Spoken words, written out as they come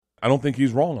I don't think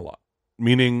he's wrong a lot.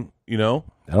 Meaning, I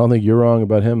don't think you're wrong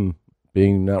about him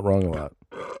being not wrong a lot.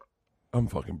 I'm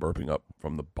fucking burping up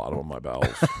from the bottom of my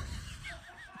bowels.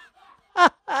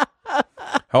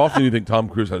 How often do you think Tom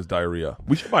Cruise has diarrhea?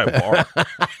 We should buy a bar.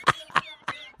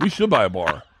 We should buy a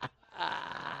bar.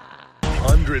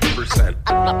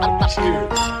 100%.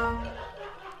 Cheers.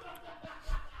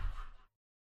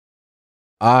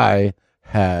 I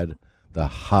had the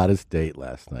hottest date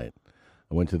last night.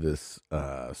 I went to this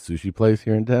sushi place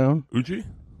here in town. Uchi?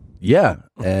 Yeah,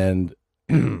 and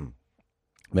man,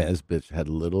 this bitch had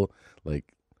little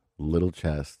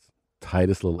chest,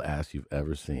 tightest little ass you've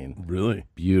ever seen. Really?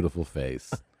 Beautiful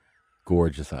face,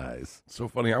 gorgeous eyes. So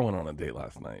funny. I went on a date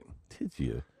last night. Did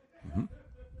you? Mm-hmm.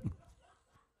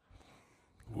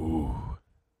 Ooh.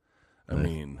 I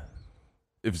mean,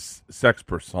 if sex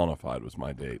personified was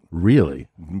my date. Really?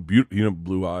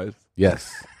 Blue eyes?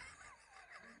 Yes.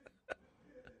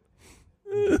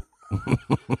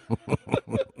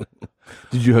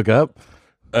 Did you hook up?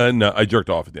 No, I jerked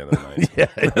off at the end of the night.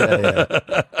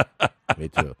 yeah. Me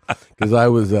too. Because I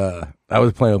was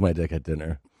playing with my dick at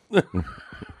dinner.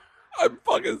 I'm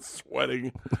fucking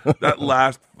sweating. That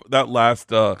last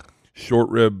short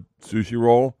rib sushi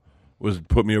roll was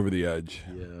put me over the edge.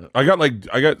 Yeah. I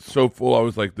got so full I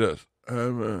was like this.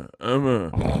 I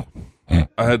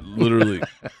had literally.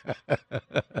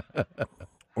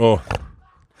 Oh.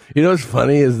 You know what's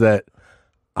funny is that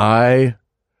I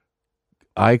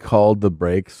called the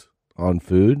brakes on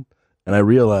food, and I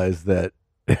realized that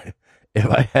if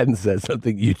I hadn't said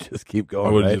something, you just keep going.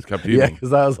 I would have right? just kept eating. Yeah,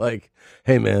 because I was like,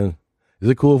 "Hey, man, is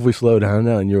it cool if we slow down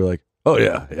now?" And you were like, "Oh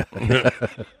yeah."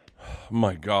 Oh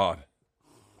my God,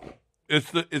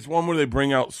 it's one where they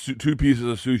bring out two pieces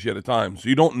of sushi at a time, so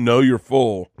you don't know you're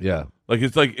full. Yeah,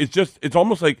 it's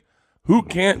almost like. Who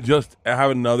can't just have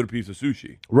another piece of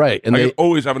sushi? Right, and they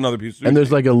always have another piece of sushi. And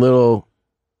there's like a little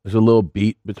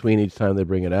beat between each time they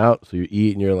bring it out. So you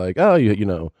eat, and you're like, oh,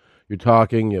 you're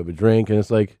talking, you have a drink, and it's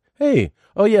like, hey,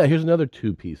 oh yeah, here's another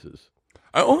 2 pieces.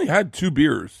 I only had 2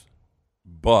 beers,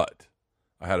 but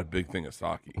I had a big thing of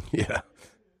sake. Yeah,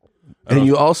 and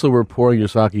you also were pouring your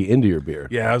sake into your beer.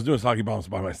 Yeah, I was doing sake bombs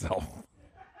by myself.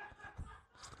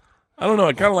 I don't know.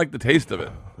 I kind of like the taste of it.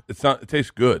 It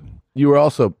tastes good. You were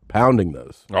also pounding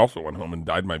those. I also went home and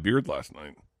dyed my beard last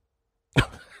night.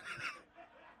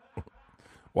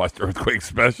 Watched Earthquake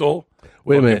Special.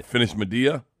 Wait a minute. Finished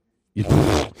Medea.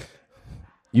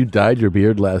 You dyed your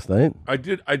beard last night? I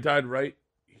did. I dyed right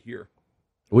here.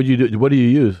 What do you do? What do you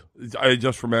use?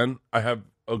 Just for men. I have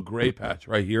a gray patch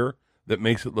right here that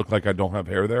makes it look like I don't have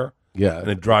hair there. Yeah. And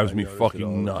it drives me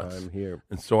fucking nuts. Here.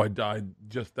 And so I dyed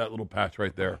just that little patch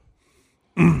right there.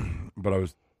 But I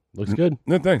was... Looks good.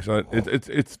 No, thanks.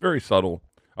 It's very subtle.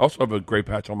 I also have a gray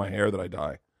patch on my hair that I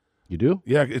dye. You do?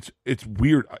 Yeah, it's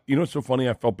weird. You know what's so funny?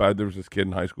 I felt bad. There was this kid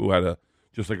in high school who had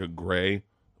just a gray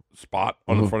spot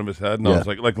on the front of his head, and I was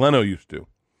like Leno used to.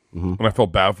 And I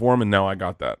felt bad for him, and now I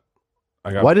got that.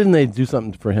 Why didn't they do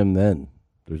something for him then?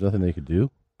 There's nothing they could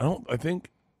do? I don't think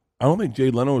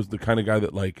Jay Leno is the kind of guy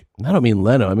that like... I don't mean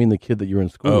Leno. I mean the kid that you were in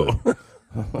school with.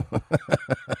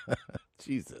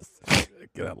 Jesus.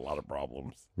 That kid had a lot of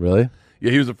problems. Really?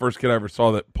 Yeah, he was the first kid I ever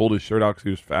saw that pulled his shirt out because he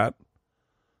was fat.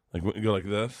 Like, when you go like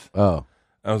this. Oh.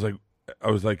 I was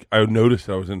like, I noticed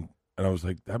I was in, and I was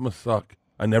like, that must suck.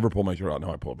 I never pull my shirt out.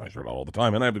 Now I pull my shirt out all the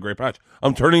time, and I have the gray patch.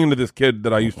 I'm turning into this kid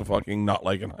that I used to fucking not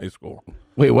like in high school.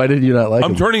 Wait, why did you not like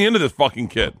him? I'm turning into this fucking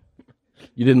kid.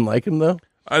 You didn't like him, though?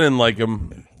 I didn't like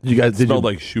him. It smelled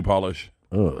like shoe polish.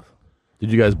 Oh.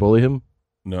 Did you guys bully him?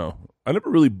 No. I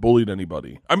never really bullied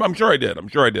anybody. I'm sure I did.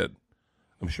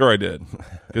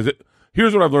 Because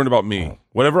here's what I've learned about me.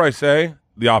 Whatever I say,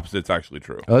 the opposite's actually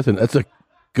true. Oh, listen, that's a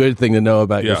good thing to know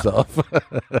about yourself.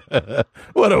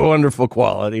 What a wonderful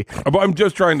quality. But I'm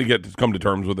just trying to come to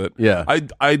terms with it. Yeah.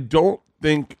 I don't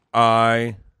think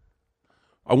I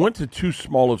went to too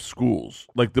small of schools.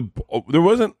 Like there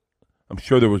wasn't, I'm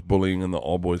sure there was bullying in the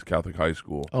all-boys Catholic high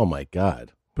school. Oh, my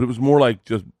God. But it was more like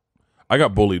I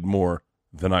got bullied more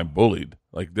than I bullied.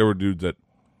 Like, there were dudes that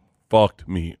fucked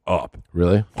me up.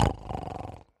 Really?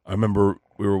 I remember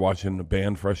we were watching a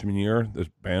band freshman year. This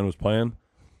band was playing,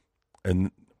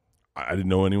 and I didn't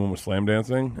know anyone was slam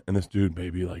dancing. And this dude,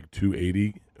 maybe like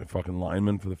 280, a fucking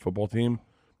lineman for the football team,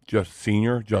 just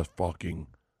senior, just fucking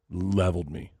leveled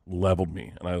me.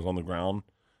 And I was on the ground,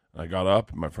 and I got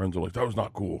up, and my friends were like, that was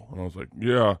not cool. And I was like,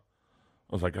 yeah.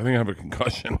 I was like, I think I have a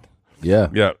concussion. Yeah.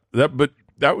 Yeah. But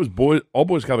that was all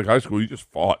boys Catholic high school. You just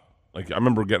fought. Like, I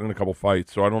remember getting in a couple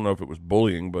fights, so I don't know if it was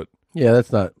bullying, but... Yeah,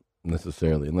 that's not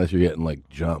necessarily, unless you're getting, like,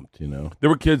 jumped, you know? There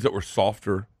were kids that were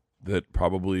softer that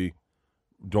probably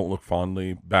don't look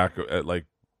fondly back at, like,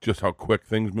 just how quick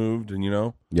things moved, and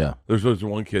Yeah. there's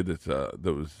one kid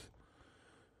that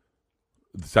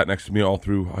sat next to me all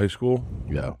through high school.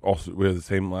 Yeah. Also, we have the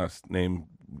same last name,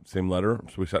 same letter,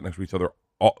 so we sat next to each other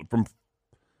all from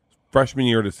freshman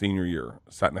year to senior year.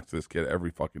 Sat next to this kid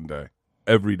every fucking day,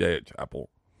 every day at chapel.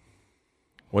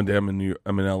 One day I'm in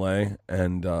LA,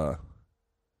 and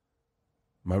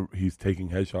he's taking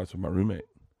headshots with my roommate.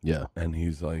 Yeah. And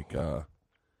he's like, oh,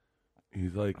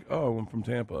 I'm from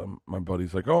Tampa. My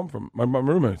buddy's like, oh, I'm from my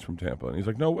roommate's from Tampa, and he's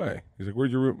like, no way. He's like,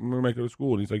 where'd your roommate go to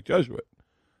school? And he's like, Jesuit.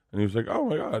 And he was like, oh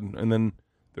my god. And then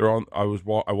I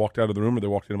walked out of the room, or they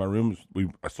walked into my room.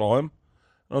 I saw him,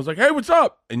 and I was like, hey, what's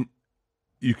up? And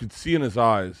you could see in his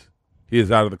eyes he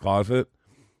is out of the closet,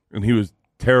 and he was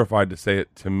terrified to say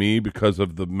it to me because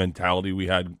of the mentality we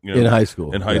had in high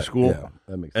school. In high school, yeah,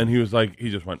 that makes sense. And he was like,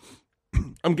 he just went,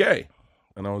 I'm gay,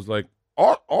 and I was like,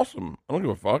 awesome. I don't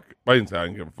give a fuck. I didn't say I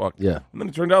didn't give a fuck. Yeah. And then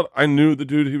it turned out I knew the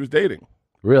dude he was dating.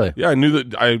 Really? Yeah, I knew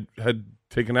that I had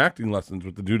taken acting lessons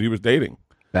with the dude he was dating.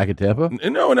 Back in Tampa?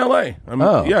 No, in L.A.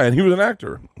 Yeah, and he was an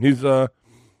actor. He's but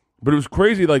it was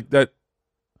crazy like that.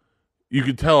 You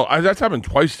could tell. That's happened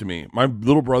twice to me. My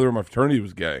little brother in my fraternity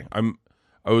was gay. I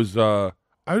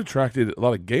attracted a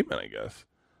lot of gay men, I guess.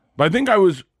 But I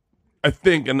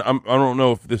think, and I don't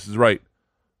know if this is right,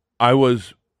 I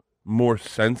was more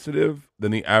sensitive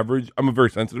than the average. I'm a very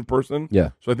sensitive person. Yeah.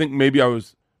 So I think maybe I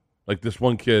was, like, this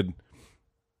one kid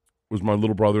was my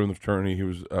little brother in the fraternity. He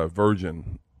was a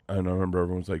virgin. And I remember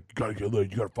everyone was like, you gotta get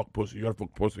laid, you gotta fuck pussy.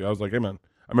 I was like, hey man,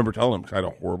 I remember telling him, because I had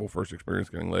a horrible first experience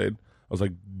getting laid. I was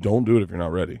like, don't do it if you're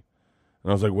not ready.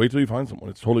 And I was like, wait till you find someone.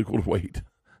 It's totally cool to wait.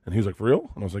 And he was like, for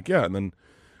real? And I was like, yeah. And then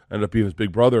I ended up being his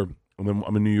big brother. And then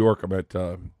I'm in New York. I'm at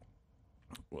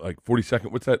like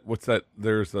 42nd. What's that?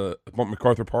 There's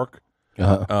MacArthur Park.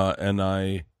 Uh-huh. And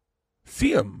I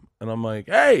see him. And I'm like,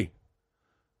 hey.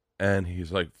 And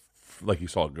he's like he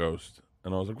saw a ghost.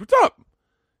 And I was like, what's up?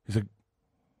 He's like,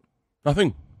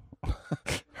 nothing.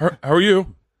 How are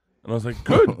you? And I was like,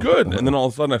 good. And then all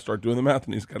of a sudden I start doing the math,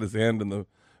 and he's got his hand in the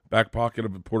back pocket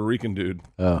of a Puerto Rican dude.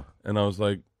 Oh. And I was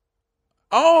like,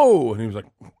 oh. And he was like,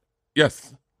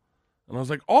 yes. And I was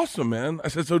like, awesome, man. I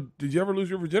said, so did you ever lose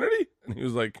your virginity? And he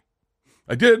was like,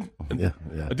 I did. Yeah.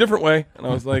 A different way. And I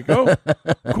was like, oh,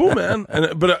 cool, man.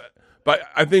 But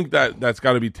I think that's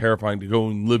got to be terrifying to go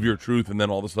and live your truth, and then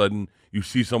all of a sudden you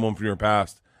see someone from your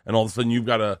past, and all of a sudden you've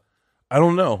got to, I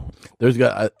don't know.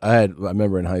 I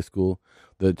remember in high school,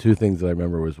 the two things that I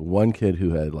remember was one kid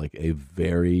who had like a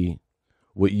very,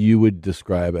 what you would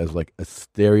describe as like a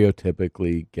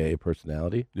stereotypically gay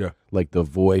personality. Yeah. Like the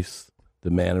voice,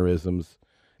 the mannerisms,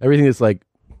 everything is like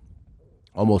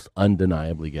almost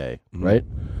undeniably gay, right?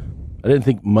 I didn't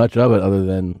think much of it other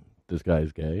than this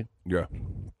guy's gay. Yeah.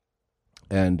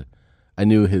 And I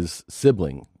knew his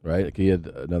sibling, right? Like he had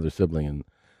another sibling,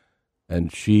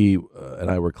 and she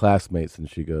and I were classmates, and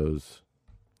she goes,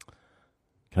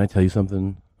 can I tell you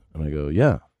something? And I go,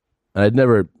 yeah. And I'd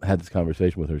never had this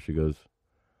conversation with her. She goes,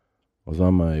 I was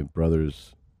on my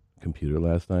brother's computer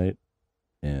last night,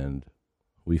 and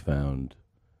we found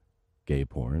gay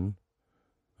porn.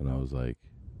 And I was like,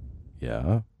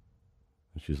 yeah.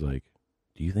 And she's like,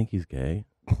 do you think he's gay?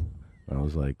 And I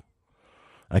was like,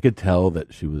 I could tell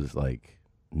that she was like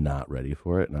not ready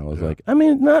for it. And I was like, I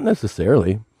mean, not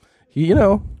necessarily.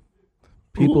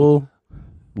 People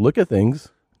look at things.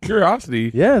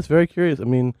 Curiosity. Yeah, it's very curious. I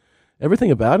mean,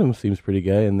 everything about him seems pretty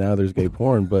gay, and now there's gay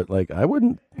porn, but like I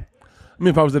wouldn't. I mean,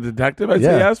 if I was a detective, I'd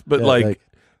say yes. But like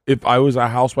if I was a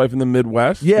housewife in the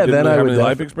Midwest, yeah, then then I would have any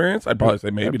life experience, I'd probably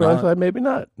say maybe not. Maybe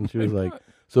not. And she was like,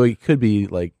 so he could be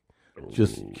like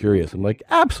just curious. I'm like,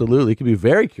 absolutely, he could be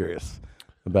very curious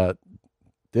about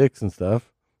dicks and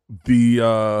stuff. Two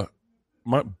of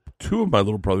my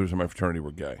little brothers in my fraternity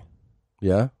were gay.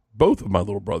 Yeah, both of my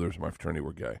little brothers in my fraternity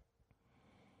were gay.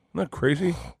 Isn't that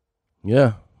crazy?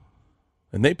 Yeah.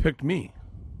 And they picked me.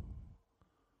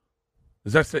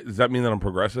 Does that mean that I'm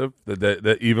progressive?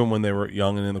 That even when they were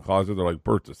young and in the closet, they're like,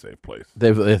 Bert's a safe place.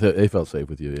 They felt safe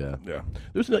with you, yeah. Yeah.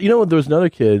 There was another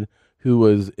kid who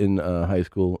was in high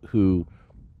school who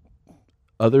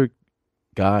other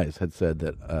guys had said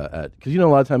that because a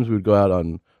lot of times we would go out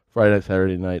on Friday night,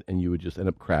 Saturday night, and you would just end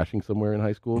up crashing somewhere in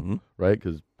high school, right?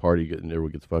 Because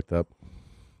everyone gets fucked up,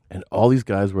 and all these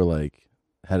guys were like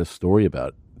had a story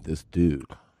about this dude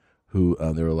who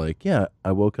they were like, yeah,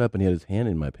 I woke up and he had his hand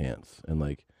in my pants and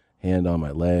like hand on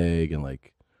my leg and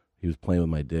like he was playing with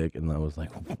my dick, and I was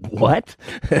like, what?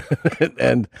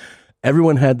 And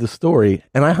everyone had the story,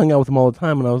 and I hung out with him all the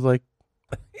time, and I was like,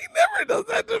 he never does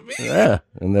that to me. Yeah.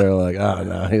 And they're like, oh,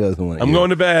 no, he doesn't want to. I'm going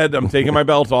to bed. I'm taking my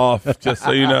belt off, just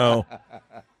so you know.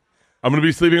 I'm gonna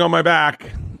be sleeping on my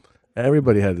back.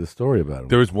 Everybody had this story about him.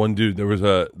 There was one dude. There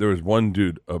was one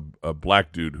dude, a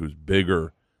black dude who's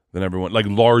bigger than everyone, like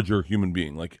larger human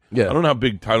being. Like Yeah. I don't know how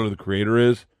big Tyler the Creator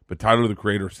is, but Tyler the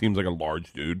Creator seems like a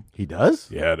large dude. He does?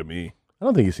 Yeah, to me, I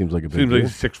don't think he seems like a big seems like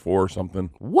dude. 6'4" or something.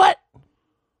 What?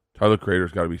 Tyler the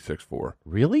Creator's got to be 6'4".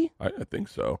 Really? I think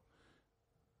so.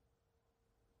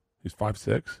 He's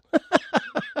 5'6".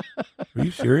 Are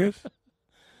you serious?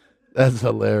 That's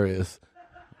hilarious.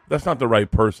 That's not the right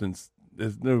person's.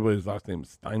 His last name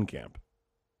is Steinkamp.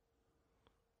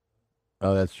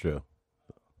 Oh, that's true.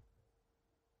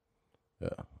 Yeah.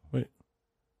 Wait.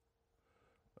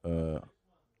 6'1".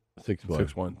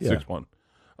 6'1". Yeah.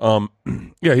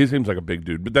 6'1". Yeah, he seems like a big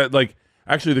dude. But that, like,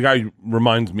 actually, the guy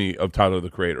reminds me of Tyler the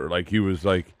Creator. Like, he was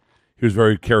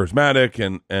very charismatic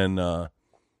and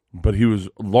but he was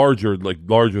larger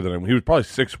than him. He was probably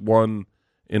 6'1"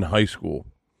 in high school,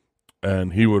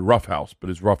 and he would roughhouse, but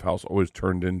his roughhouse always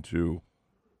turned into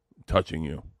touching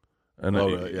you. And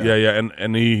really? yeah,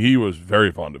 and he was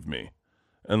very fond of me,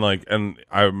 and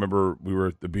I remember we were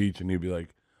at the beach, and he'd be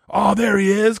like, "Oh, there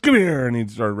he is, come here," and he'd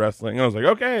start wrestling. And I was like,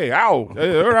 "Okay, ow,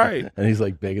 all right." And he's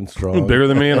like big and strong. Bigger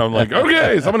than me, and I'm like,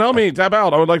 "Okay, someone help me, tap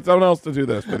out. I would like someone else to do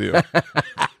this with you."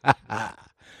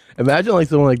 Imagine like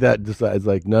someone like that decides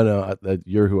like, no, that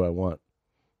you're who I want.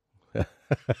 I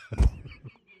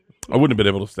wouldn't have been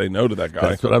able to say no to that guy.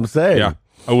 That's what I'm saying. Yeah,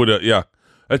 I would have. Yeah,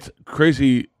 that's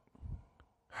crazy.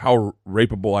 How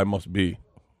rapeable I must be.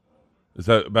 Is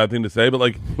that a bad thing to say? But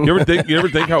like, you ever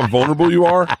think how vulnerable you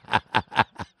are?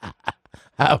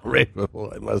 How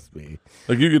rapeable it must be.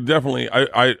 Like, you could definitely.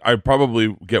 I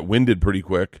probably get winded pretty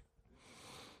quick.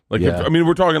 Like, Yeah.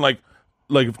 we're talking like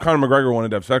if Conor McGregor wanted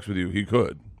to have sex with you, he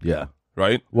could. Yeah.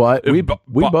 Right. Well, we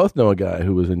If- both know a guy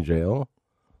who was in jail,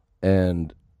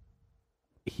 and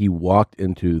he walked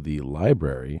into the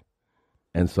library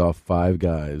and saw 5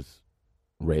 guys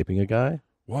raping a guy.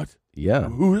 What? Yeah.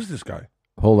 Who is this guy?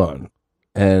 Hold on.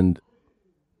 And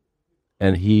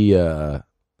he said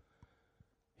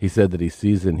that he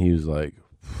sees it and he was like,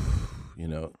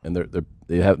 and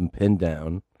they have him pinned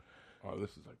down. Oh,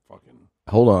 this is like fucking.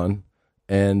 Hold on.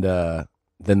 And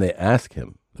then they ask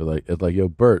him. It's like, yo,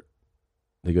 Bert.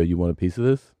 They go, you want a piece of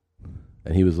this?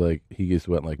 And he was like, he just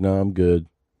went like, no, I'm good.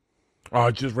 Oh,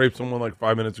 I just raped someone like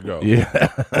 5 minutes ago. Yeah.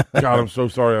 God, I'm so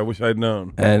sorry. I wish I had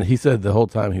known. And he said the whole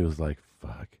time he was like,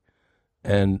 fuck.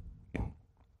 And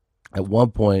at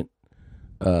one point,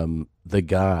 the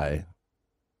guy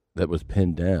that was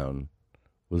pinned down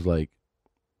was like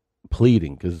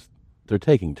pleading because they're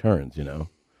taking turns,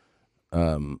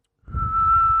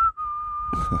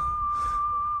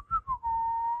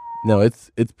 No, it's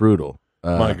brutal.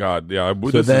 My God, yeah.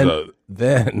 So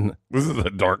then This is a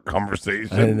dark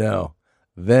conversation. I know.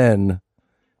 Then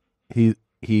he's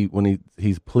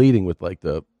pleading with like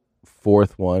the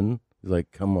 4th one. He's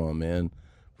like, "Come on, man,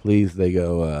 please." They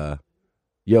go,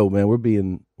 "Yo, man, we're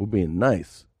being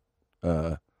nice.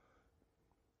 We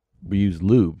use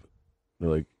lube." They're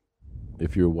like,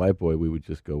 "If you're a white boy, we would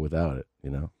just go without it,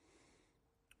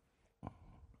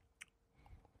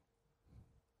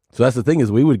 So that's the thing,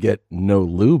 is we would get no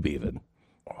lube even.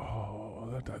 Oh,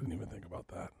 I didn't even think about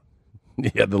that.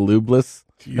 Yeah, the lubeless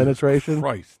Jesus penetration.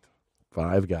 Christ.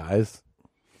 5 guys.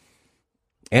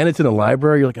 And it's in a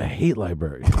library. You're like, I hate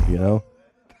libraries,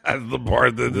 That's the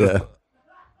part that. Yeah.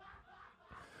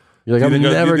 You're like, Do I'm you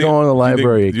think never do you think- going to the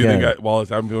library do you again. think while it's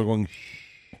happening, people are going,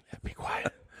 shh, Be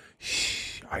quiet.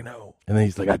 shh, I know. And then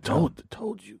he's like, I told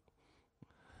you.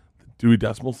 Dewey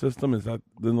Decimal System, is that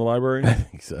in the library? I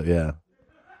think so, yeah.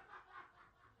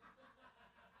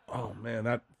 Oh, man,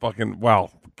 that fucking,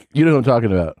 wow. You know what I'm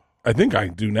talking about. I think I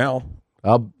do now.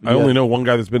 I Yeah, only know one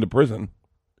guy that's been to prison.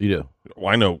 You do.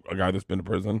 Well, I know a guy that's been to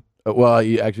prison. Well,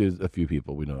 actually, there's a few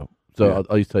people we know. So Yeah.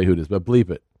 I'll just tell you who it is, but bleep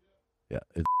it. Yeah.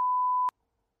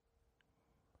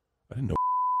 I didn't know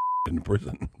in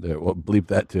prison. There, well, bleep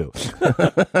that too.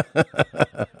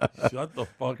 Shut the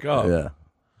fuck up. Yeah.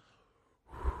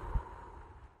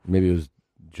 Maybe it was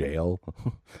jail.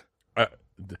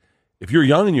 If you're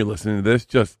young and you're listening to this,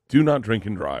 just do not drink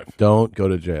and drive. Don't go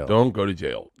to jail. Don't go to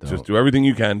jail. Just do everything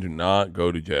you can. Do not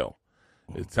go to jail.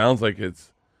 It sounds like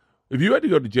it's. If you had to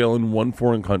go to jail in one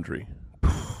foreign country,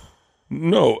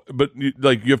 no, but you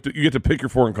get to pick your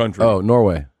foreign country. Oh,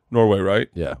 Norway. Norway, right?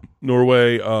 Yeah.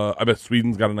 Norway. I bet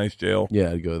Sweden's got a nice jail. Yeah,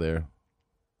 I'd go there.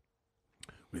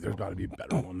 Wait, there's got to be a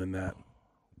better one than that.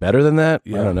 Better than that?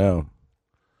 Yeah. I don't know.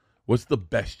 What's the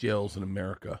best jails in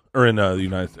America or in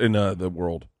the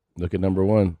world? Look at number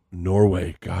 1.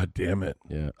 Norway. God damn it.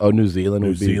 Yeah. Oh, New Zealand. New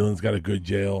would be, Zealand's got a good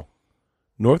jail.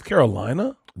 North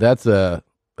Carolina. That's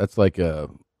like a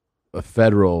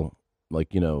federal,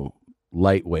 like,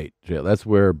 lightweight jail. That's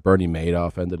where Bernie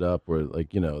Madoff ended up. Where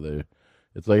like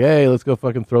it's like, hey, let's go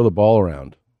fucking throw the ball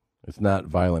around. It's not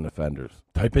violent offenders.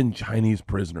 Type in Chinese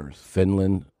prisoners.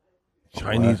 Finland.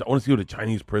 Chinese. I want to see what a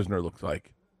Chinese prisoner looks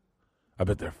like. I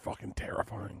bet they're fucking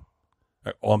terrifying.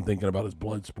 All I'm thinking about is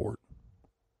blood sport.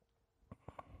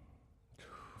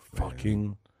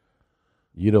 Fucking.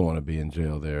 You don't want to be in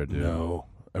jail there, dude. No.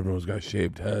 Everyone's got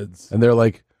shaved heads. And they're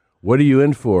like, what are you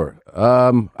in for?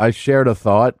 I shared a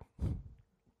thought.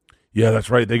 Yeah, that's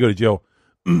right. They go to jail.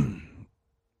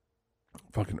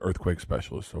 Fucking earthquake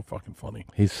specialist. So fucking funny.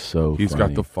 He's He's funny.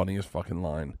 got the funniest fucking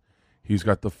line. He's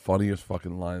got the funniest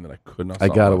fucking line that I could not. I'm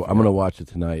going to watch it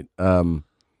tonight.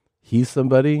 He's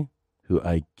somebody who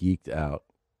I geeked out.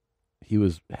 He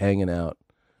was hanging out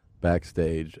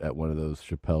backstage at one of those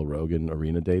Chappelle Rogan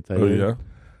arena dates I did. Yeah.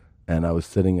 And I was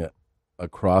sitting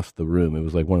across the room. It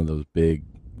was like one of those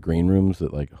big green rooms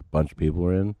that like a bunch of people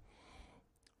were in.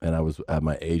 And I was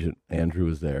my agent Andrew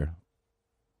was there.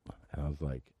 And I was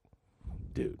like,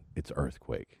 dude, it's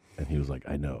earthquake. And he was like,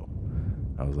 I know.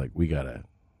 I was like, we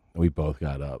both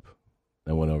got up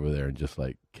and went over there and just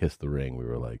like kissed the ring. We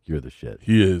were like, you're the shit.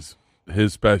 He is.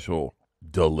 His special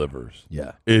delivers.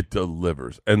 Yeah. It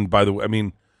delivers. And by the way, I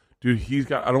mean, dude, he's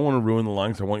got, I don't want to ruin the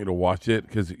line because I want you to watch it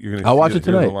because you're going to I'll watch it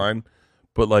tonight. The line.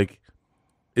 But like,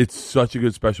 it's such a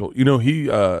good special. You know, he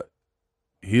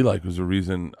like was the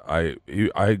reason I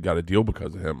got a deal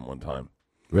because of him one time.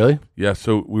 Really? Yeah,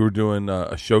 so we were doing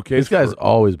a showcase. This guy's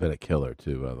always been a killer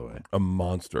too, by the way. A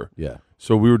monster. Yeah.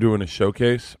 So we were doing a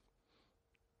showcase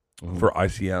for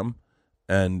ICM,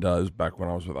 and it was back when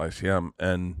I was with ICM,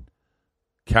 and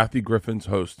Kathy Griffin's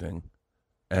hosting,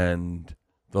 and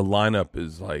the lineup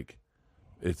is like,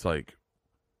 it's like,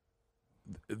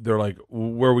 they're like,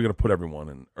 where are we going to put everyone?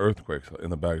 And Earthquake's in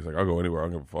the bag. He's like, I'll go anywhere. I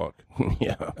don't give a fuck.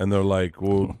 Yeah. And they're like,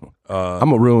 well, I'm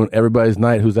going to ruin everybody's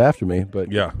night who's after me, but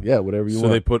yeah, whatever you so want. So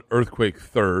they put Earthquake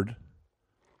third,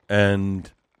 and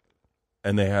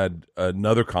they had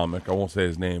another comic. I won't say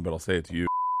his name, but I'll say it to you.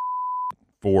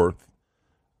 Fourth,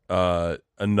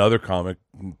 another comic,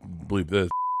 believe this,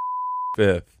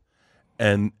 fifth,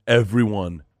 and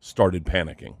everyone started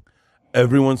panicking.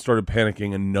 Everyone started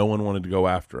panicking, and no one wanted to go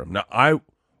after him. Now, I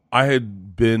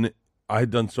had done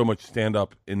so much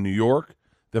stand-up in New York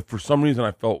that for some reason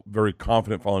I felt very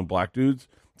confident following black dudes.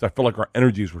 So I felt like our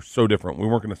energies were so different. We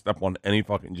weren't going to step on any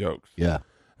fucking jokes. Yeah.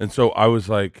 And so I was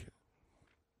like,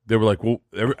 they were like, well,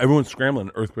 everyone's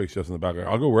scrambling. Earthquake's just in the back.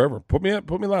 I'll go wherever. Put me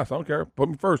last. I don't care. Put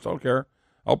me first. I don't care.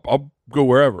 I'll go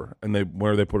wherever. And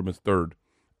where they put him as third.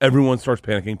 Everyone starts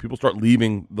panicking. People start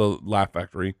leaving the Laugh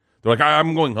Factory. They're like,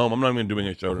 I'm going home. I'm not even doing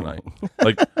a show tonight.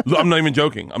 Like, I'm not even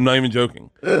joking.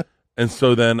 And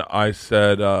so then I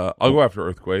said, I'll go after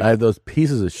Earthquake. I have those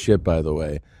pieces of shit, by the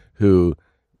way, who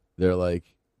they're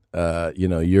like,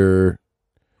 you're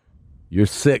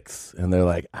 6, and they're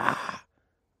like, I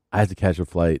have to catch a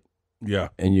flight. Yeah.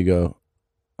 And you go,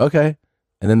 okay.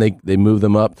 And then they move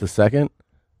them up to second,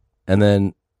 and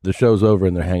then the show's over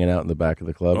and they're hanging out in the back of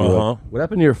the club. Uh-huh. Like, what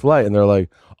happened to your flight? And they're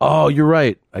like, oh, you're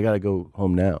right. I got to go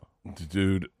home now.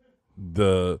 Dude,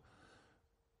 they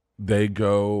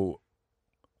go,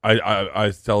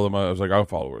 I tell them, I was like, I'll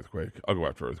follow Earthquake. I'll go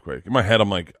after Earthquake. In my head, I'm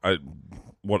like,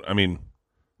 the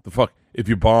fuck? If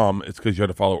you bomb, it's because you had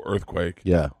to follow Earthquake.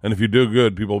 Yeah. And if you do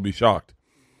good, people will be shocked.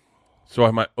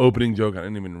 So my opening joke, I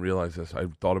didn't even realize this. I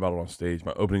thought about it on stage.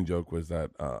 My opening joke was that,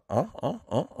 Bert.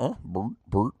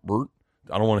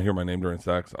 I don't want to hear my name during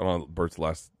sex. I don't know Bert's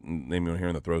last name you want to hear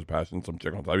in the throes of passion. Some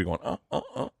chick on top of you going,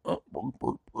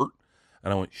 Bert.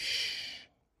 And I went, shh,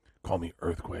 call me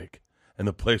Earthquake. And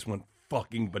the place went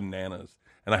fucking bananas.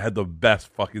 And I had the best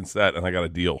fucking set, and I got a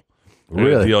deal.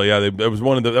 Really? Deal, yeah. That was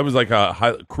that was like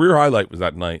a career highlight was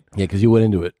that night. Yeah, because you went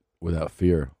into it without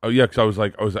fear. Oh, yeah, because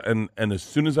and as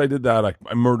soon as I did that,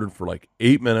 I murdered for like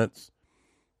 8 minutes.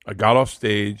 I got off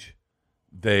stage.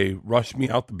 They rushed me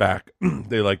out the back.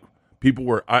 They like, people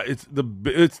were, it's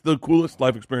the coolest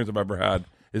life experience I've ever had,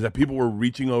 is that people were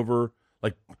reaching over,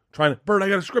 like trying to, Bert, I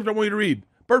got a script I want you to read.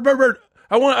 Bert,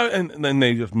 and then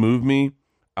they just moved me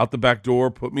out the back door,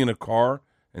 put me in a car,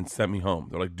 and sent me home.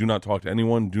 They're like, do not talk to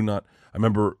anyone. I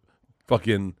remember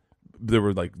fucking, there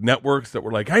were like networks that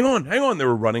were like, hang on. They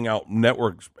were running out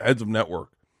networks, heads of network.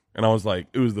 And I was like,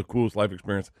 it was the coolest life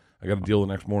experience. I got a deal the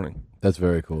next morning. That's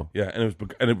very cool. Yeah, and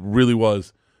it really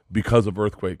was because of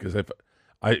Earthquake,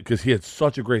 because he had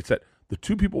such a great set. The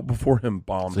two people before him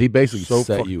bombed. So he basically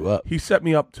set you up. He set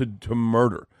me up to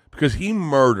murder, because he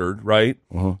murdered, right?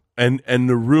 Uh-huh. And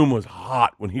the room was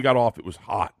hot. When he got off, it was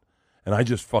hot. And I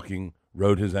just fucking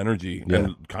rode his energy. Yeah.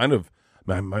 And kind of,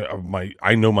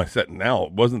 I know my set now.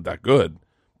 It wasn't that good.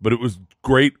 but it was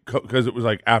great because it was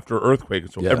like after earthquake,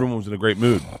 so everyone was in a great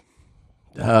mood.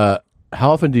 How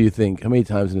often do you think? How many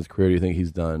times in his career do you think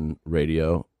he's done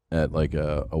radio at like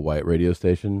a white radio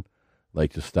station,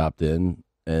 like just stopped in,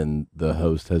 and the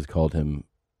host has called him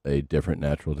a different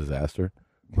natural disaster?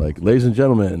 Like, ladies and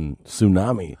gentlemen,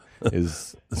 tsunami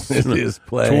is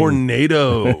playing.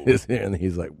 Tornado is here, and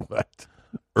he's like, what?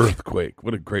 Earthquake.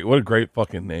 What a great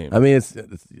fucking name. I mean, it's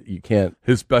you can't.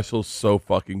 His special's so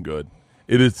fucking good.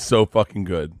 It is so fucking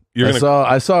good.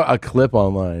 I saw a clip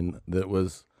online that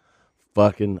was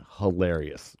fucking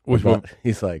hilarious. Which one?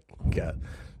 He's like, God,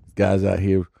 guys out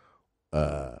here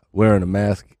wearing a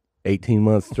mask 18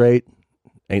 months straight,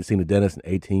 ain't seen a dentist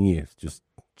in 18 years, just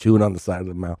chewing on the side of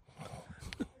the mouth.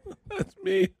 That's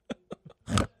me.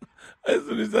 As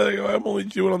soon as he said, I'm only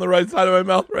chewing on the right side of my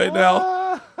mouth right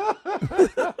now.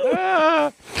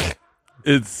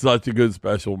 It's such a good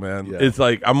special, man. Yeah. It's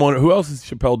like I'm on. Who else is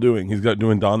Chappelle doing? He's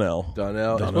doing Donnell.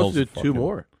 Donnell's supposed to do 2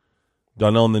 more.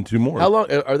 Donnell and then 2 more. How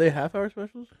long are they? Half-hour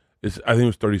specials? I think it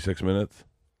was 36 minutes.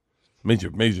 Made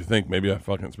you think maybe a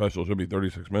fucking special should be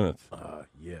 36 minutes.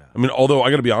 Yeah. I mean, although I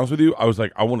got to be honest with you, I was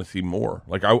like, I want to see more.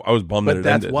 Like I was bummed that it ended.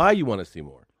 But that's why you want to see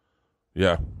more.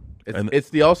 Yeah.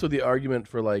 It's also the argument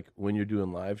for like when you're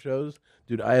doing live shows,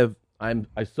 dude. I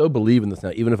so believe in this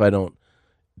now, even if I don't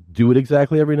do it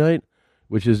exactly every night.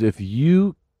 Which is if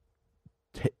you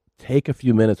take a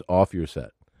few minutes off your set,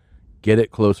 get it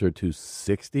closer to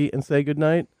 60 and say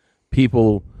goodnight,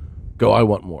 people go, I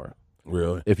want more.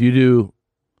 Really? If you do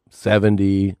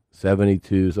 70,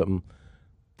 72, something,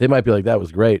 they might be like, that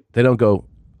was great. They don't go,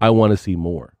 I want to see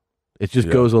more. It just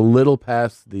goes a little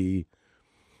past the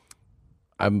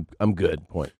I'm good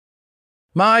point.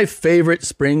 My favorite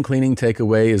spring cleaning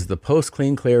takeaway is the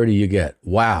post-clean clarity you get.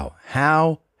 Wow,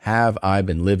 how have I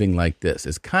been living like this?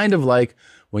 It's kind of like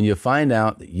when you find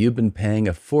out that you've been paying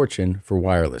a fortune for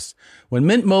wireless. When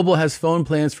Mint Mobile has phone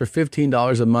plans for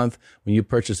 $15 a month when you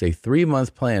purchase a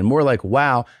 3-month plan, more like,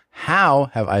 wow, how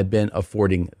have I been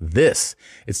affording this?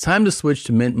 It's time to switch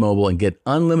to Mint Mobile and get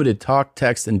unlimited talk,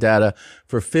 text, and data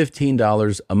for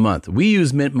 $15 a month. We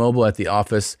use Mint Mobile at the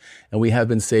office, and we have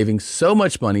been saving so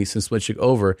much money since switching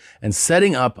over, and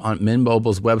setting up on Mint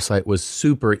Mobile's website was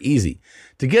super easy.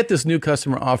 To get this new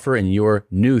customer offer and your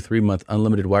new 3-month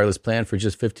unlimited wireless plan for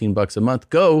just $15 a month,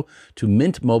 go to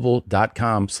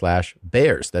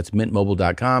mintmobile.com/bears. That's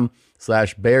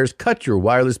mintmobile.com/bears. Cut your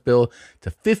wireless bill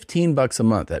to $15 a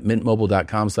month at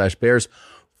mintmobile.com/bears.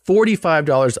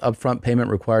 $45 upfront payment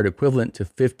required, equivalent to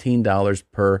 $15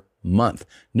 per month.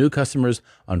 New customers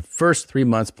on first 3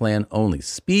 months plan only.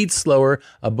 Speed slower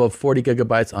above 40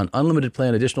 gigabytes on unlimited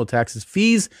plan. Additional taxes,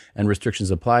 fees, and restrictions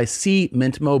apply. See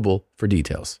Mint Mobile for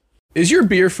details. Is your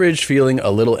beer fridge feeling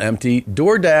a little empty?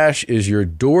 DoorDash is your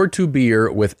door to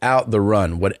beer without the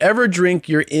run. Whatever drink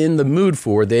you're in the mood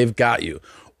for, they've got you.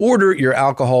 Order your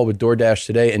alcohol with DoorDash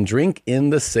today and drink in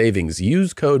the savings.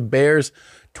 Use code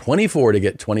BEARS24 to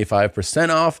get 25%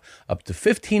 off, up to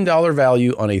 $15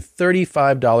 value on a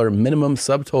 $35 minimum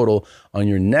subtotal on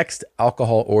your next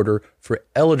alcohol order for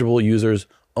eligible users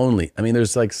only. I mean,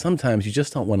 there's like sometimes you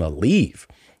just don't want to leave.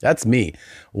 That's me.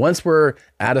 Once we're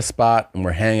at a spot and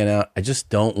we're hanging out, I just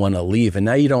don't want to leave. And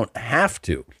now you don't have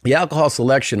to. The alcohol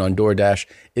selection on DoorDash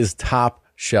is top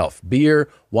shelf. Beer,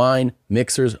 wine,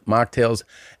 mixers, mocktails,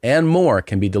 and more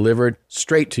can be delivered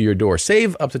straight to your door.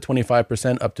 Save up to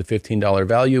 25%, up to $15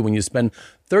 value when you spend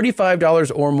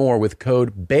 $35 or more with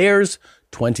code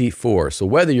BEARS24. So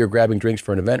whether you're grabbing drinks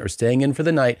for an event or staying in for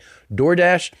the night,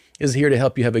 DoorDash is here to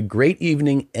help you have a great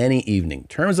evening any evening.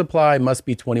 Terms apply. Must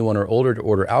be 21 or older to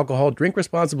order alcohol. Drink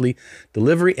responsibly.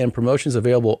 Delivery and promotions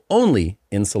available only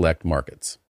in select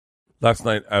markets. Last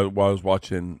night, while I was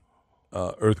watching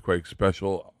Earthquake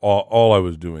special, all I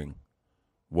was doing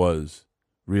was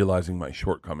realizing my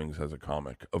shortcomings as a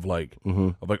comic of like,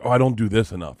 oh, I don't do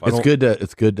this enough. It's good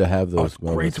to have those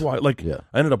moments. Great to watch.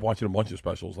 I ended up watching a bunch of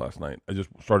specials last night. I just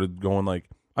started going like,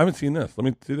 I haven't seen this. Let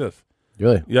me see this.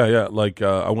 Really? Yeah. Like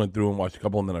I went through and watched a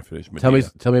couple, and then I finished. Tell me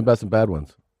about some bad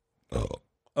ones. We'll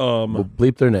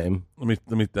bleep their name. Let me.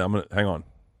 I'm gonna hang on.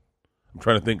 I'm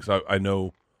trying to think. So I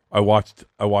know I watched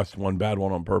one bad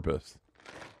one on purpose.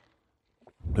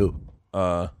 Who?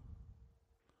 I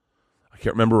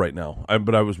can't remember right now.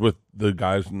 But I was with the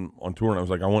guys on tour, and I was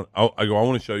like, I want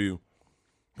to show you,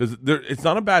 because it's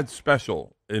not a bad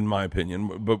special in my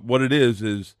opinion. But what it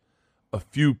is a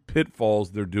few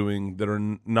pitfalls they're doing that are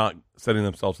not setting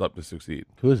themselves up to succeed.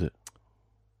 Who is it?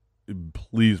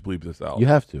 Please bleep this out. You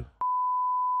have to.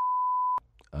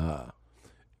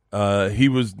 He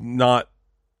was not.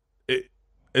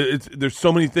 There's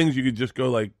so many things you could just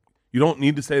go like, you don't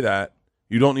need to say that.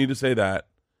 You don't need to say that.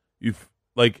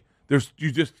 Like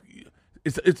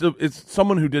it's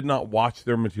someone who did not watch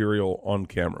their material on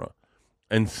camera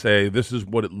and say this is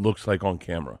what it looks like on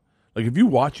camera. Like if you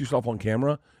watch yourself on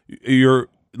camera, you're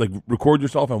like record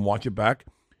yourself and watch it back,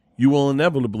 you will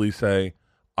inevitably say,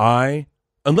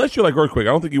 unless you're like Earthquake,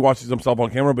 I don't think he watches himself on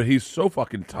camera, but he's so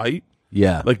fucking tight.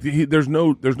 Yeah. Like there's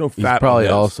no fat. He's probably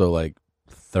also like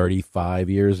 35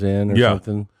 years in or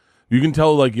something. You can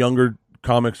tell like younger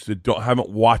comics that haven't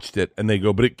watched it and they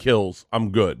go, but it kills.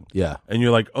 I'm good. Yeah. And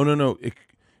you're like, oh no,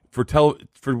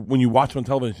 for when you watch on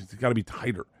television, it's got to be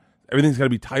tighter. Everything's got to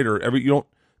be tighter. You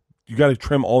got to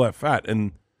trim all that fat.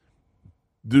 And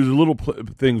there's little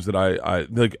things that I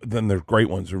like. Then there's great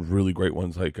ones. There's really great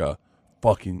ones like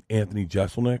fucking Anthony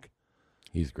Jeselnik.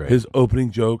 He's great. His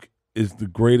opening joke is the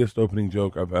greatest opening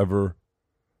joke I've ever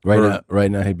heard.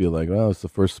 Right now, he'd be like, "Well, it's the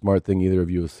first smart thing either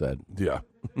of you have said." Yeah.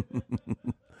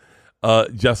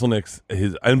 Jeselnik's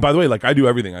and by the way, like I do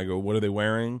everything. I go, what are they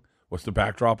wearing? What's the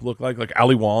backdrop look like? Like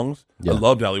Ali Wong's. Yeah. I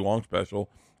loved Ali Wong's special.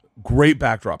 Great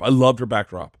backdrop. I loved her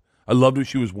backdrop. I loved what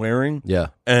she was wearing. Yeah.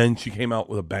 And she came out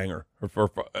with a banger.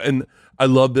 And I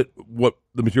loved that what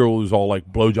the material was all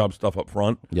like blowjob stuff up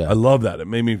front. Yeah. I love that. It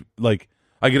made me like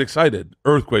I get excited.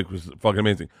 Earthquake was fucking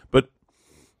amazing. But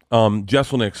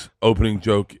Jeselnik's opening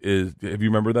joke is, have you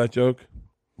remember that joke?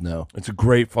 No. It's a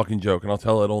great fucking joke, and I'll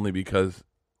tell it only because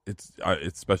its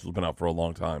special's been out for a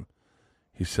long time.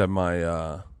 He said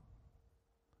my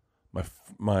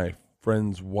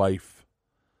friend's wife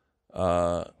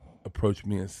approached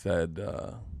me and said,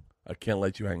 I can't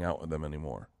let you hang out with them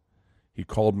anymore. He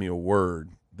called me a word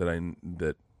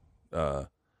that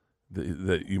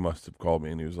you must have called me,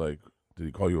 and he was like, did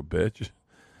he call you a bitch?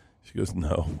 She goes,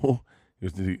 no. He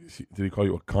goes, did he call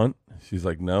you a cunt? She's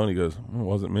like, no. And he goes, it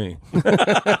wasn't me.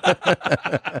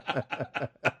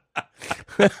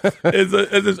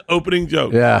 It's his opening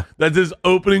joke. Yeah. That's his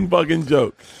opening fucking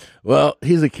joke. Well,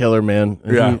 he's a killer, man.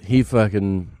 Yeah. He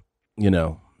fucking,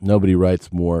 nobody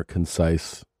writes more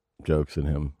concise jokes than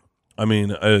him. I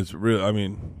mean, it's real. I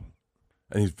mean,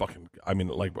 and he's fucking,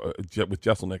 like with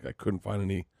Jeselnik, I couldn't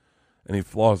find any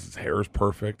flaws. His hair is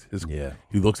perfect.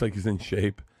 He looks like he's in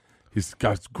shape. He's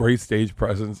got great stage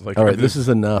presence. Like, all right, this is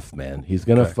enough, man. He's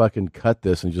gonna fucking cut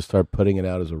this and just start putting it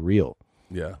out as a reel.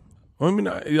 Yeah. Well, I mean,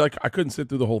 I couldn't sit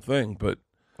through the whole thing, but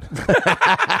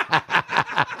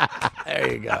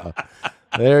there you go.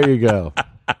 There you go.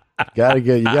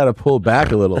 You gotta pull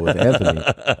back a little with Anthony.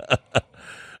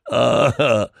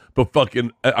 But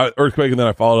fucking Earthquake, and then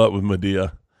I followed up with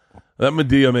Medea. That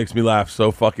Medea makes me laugh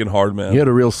so fucking hard, man. You had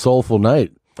a real soulful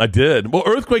night. I did. Well,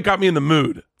 Earthquake got me in the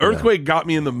mood. Earthquake got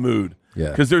me in the mood. Yeah.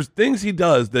 Because there's things he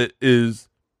does that it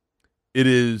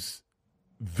is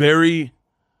very.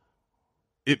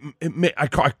 I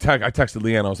texted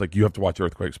Leanne. I was like, "You have to watch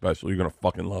Earthquake special. You're gonna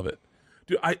fucking love it,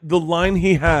 dude." The line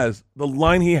he has,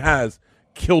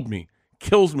 killed me,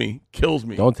 kills me.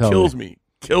 Don't tell me.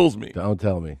 Kills me. Don't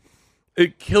tell me.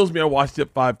 It kills me. I watched it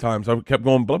 5 times. I kept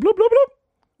going blah blah blah blah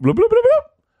blah blah blah blah.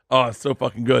 Oh, it's so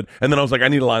fucking good. And then I was like, I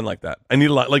need a line like that.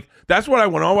 Like that's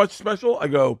what when I watch special, I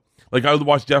go, like I would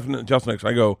watch Jeselnik,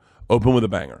 I go, open with a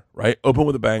banger, right? Open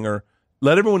with a banger.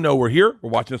 Let everyone know we're here. We're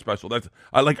watching a special.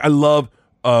 I love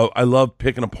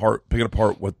picking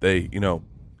apart what they,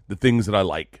 the things that I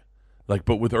like. Like,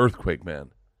 but with Earthquake,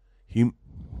 man, he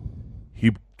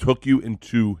took you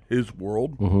into his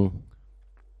world. Mm-hmm.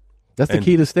 That's the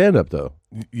key to stand up, though.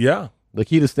 Yeah. The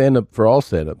key to stand up for all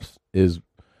stand ups is,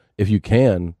 if you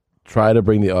can, try to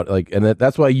bring the and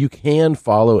that's why you can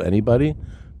follow anybody,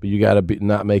 but you got to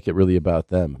not make it really about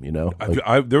them.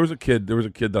 There was a kid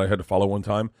that I had to follow one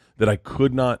time that I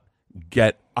couldn't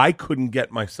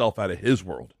get myself out of his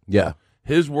world. Yeah,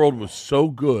 his world was so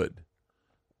good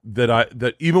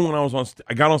that even when I was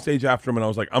I got on stage after him and I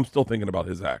was like, I'm still thinking about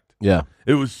his act. Yeah,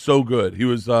 it was so good. He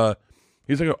was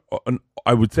he's like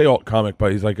I would say alt comic,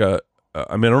 but he's like I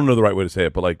don't know the right way to say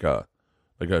it, but like a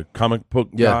comic book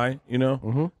guy,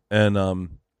 Mm-hmm.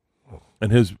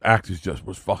 And his act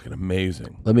was fucking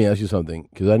amazing. Let me ask you something,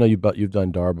 because I know you've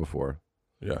done DAR before.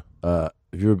 Yeah. Have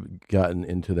you ever gotten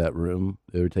into that room?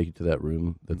 They ever take you to that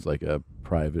room that's like a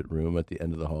private room at the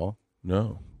end of the hall?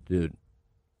 No. Dude,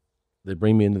 they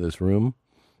bring me into this room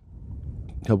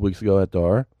a couple weeks ago at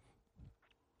DAR,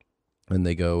 and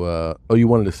they go, oh, you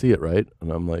wanted to see it, right? And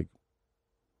I'm like,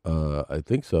 I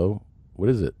think so. What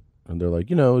is it? And they're like,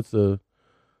 it's the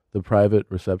private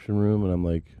reception room. And I'm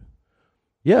like,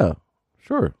 yeah,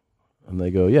 sure. And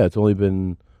they go, yeah, it's only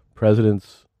been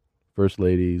presidents, first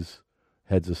ladies,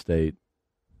 heads of state.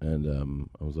 And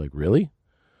I was like, really?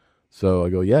 So I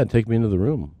go, yeah, take me into the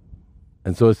room.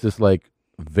 And so it's this like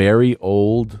very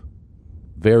old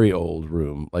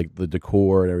room, like the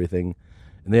decor and everything.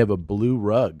 and they have a blue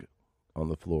rug on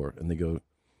the floor, and they go,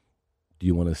 "Do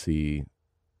you want to see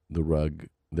the rug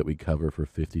that we cover for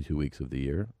 52 weeks of the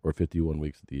year or 51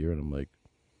 weeks of the year?" And I'm like,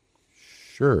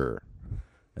 "Sure."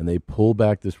 And they pull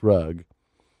back this rug,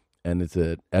 and it's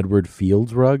a Edward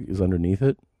Fields rug is underneath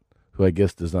it, who I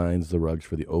guess designs the rugs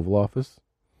for the Oval Office.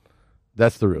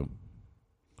 That's the room.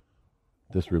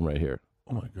 This room right here.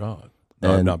 Oh my God.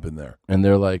 No, I've not been there. And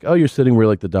they're like, "Oh, you're sitting where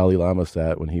like the Dalai Lama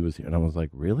sat when he was here." And I was like,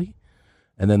 "Really?"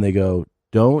 And then they go,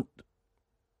 Don't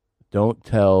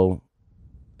tell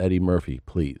Eddie Murphy,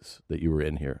 please, that you were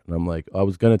in here." And I'm like, "I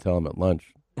was going to tell him at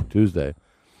lunch Tuesday."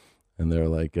 And they're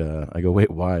like, I go, "Wait,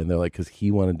 why?" And they're like, "Because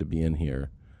he wanted to be in here.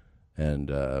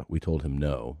 And we told him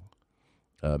no,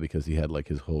 because he had like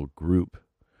his whole group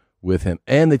with him."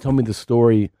 And they told me the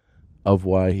story of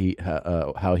why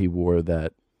how he wore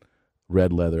that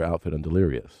red leather outfit on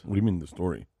Delirious. What do you mean the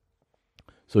story?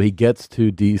 So he gets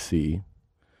to D.C.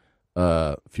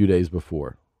 A few days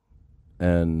before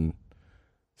and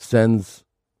sends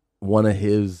one of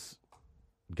his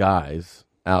guys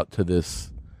out to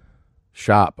this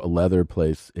shop, a leather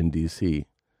place in D.C.,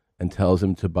 and tells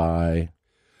him to buy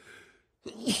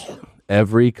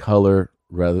every color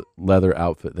leather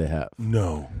outfit they have.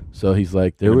 No. So he's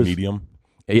like, medium?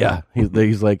 Yeah.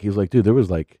 He's like, dude, there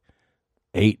was like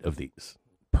 8 of these.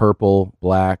 Purple,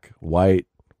 black, white,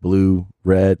 blue,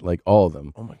 red, like all of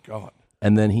them. Oh my God.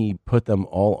 And then he put them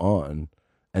all on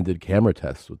and did camera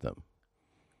tests with them.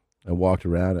 I walked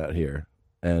around out here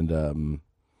and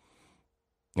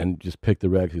just picked the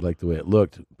rug. He liked the way it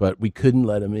looked, but we couldn't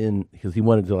let him in because he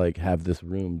wanted to like have this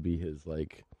room be his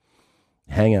like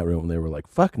hangout room. And they were like,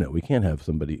 "Fuck no, we can't have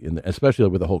somebody in there," especially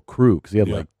with the whole crew, because he had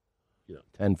like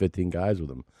 10, 15 guys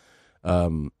with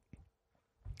him.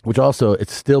 Which also, it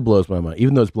still blows my mind,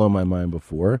 even though it's blown my mind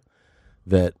before,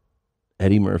 that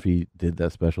Eddie Murphy did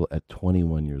that special at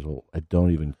 21 years old. I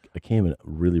can't even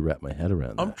really wrap my head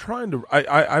around that. I'm trying to.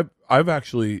 I've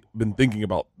actually been thinking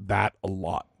about that a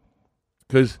lot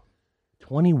because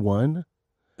 21.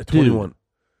 At 21. Dude,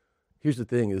 here's the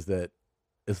thing: is that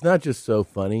it's not just so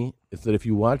funny. It's that if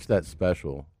you watch that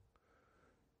special,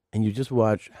 and you just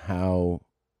watch how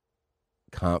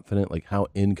confident, like how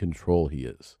in control he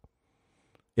is,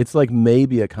 it's like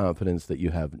maybe a confidence that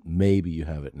you have. Maybe you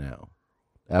have it now,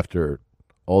 after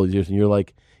all these years, and you're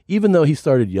like, even though he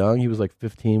started young, he was like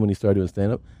 15 when he started doing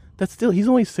stand up. That's still, he's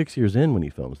only 6 years in when he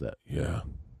films that. Yeah,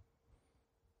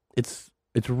 it's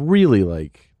really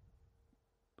like,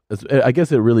 I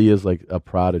guess it really is like a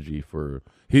prodigy for.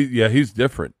 He's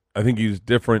different. I think he's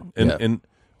different, and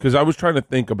because I was trying to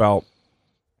think about,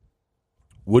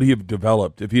 would he have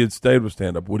developed if he had stayed with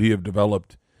stand up? Would he have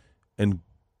developed, and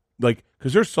like,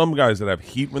 because there's some guys that have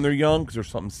heat when they're young because there's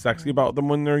something sexy about them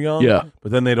when they're young. Yeah,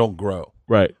 but then they don't grow.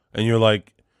 Right. And you're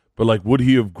like, but like, would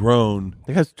he have grown?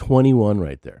 That guy's 21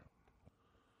 right there.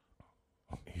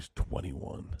 He's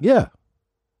 21. Yeah.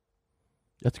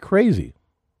 That's crazy.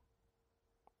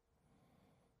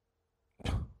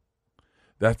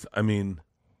 I mean,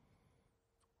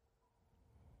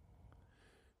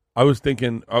 I was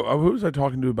thinking, who was I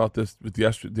talking to about this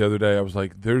the other day? I was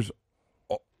like, there's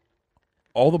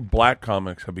all the black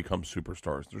comics have become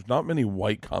superstars. There's not many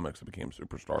white comics that became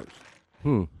superstars.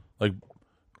 Like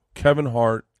Kevin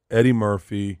Hart, Eddie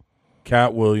Murphy,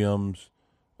 Cat Williams,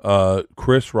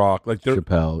 Chris Rock, like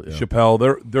Chappelle. Yeah.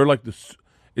 Chappelle. They're like the.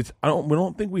 We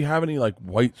don't think we have any like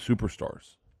white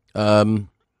superstars.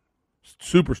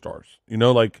 Superstars, you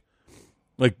know, like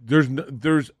there's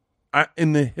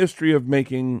in the history of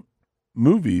making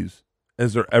movies,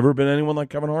 has there ever been anyone like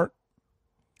Kevin Hart?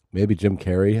 Maybe Jim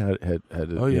Carrey had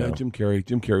Oh yeah, know. Jim Carrey.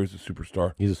 Jim Carrey's a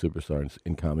superstar. He's a superstar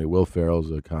in comedy. Will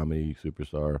Ferrell's a comedy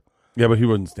superstar. Yeah, but he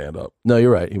wouldn't stand up. No,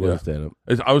 you're right. He wouldn't stand up.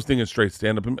 I was thinking straight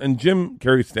stand up, and Jim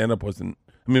Carrey's stand up wasn't.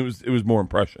 I mean, it was more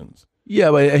impressions.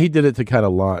 Yeah, but he did it to kind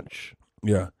of launch.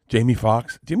 Yeah, Jamie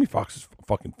Foxx. Jamie Foxx is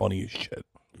fucking funny as shit.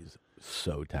 He's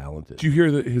so talented. Did you hear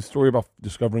his story about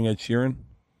discovering Ed Sheeran?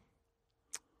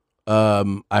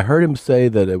 I heard him say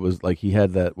that it was like he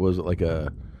had that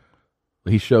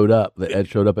he showed up. That Ed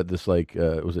showed up at this like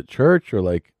was it church or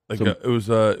like it was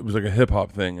like a hip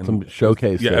hop thing and some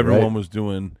showcase. Yeah, thing, everyone right? was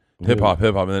doing hip hop,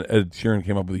 and then Ed Sheeran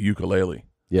came up with a ukulele.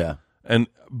 Yeah,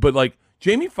 but like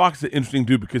Jamie Foxx is an interesting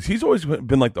dude because he's always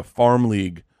been like the farm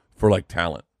league for like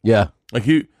talent. Yeah, like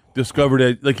he discovered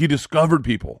it. Like he discovered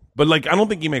people, but like I don't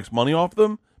think he makes money off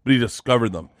them. But he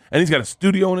discovered them, and he's got a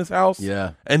studio in his house.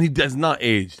 Yeah, and he does not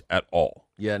age at all.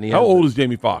 Yeah, and how old is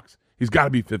Jamie Foxx? He's got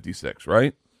to be 56,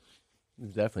 right?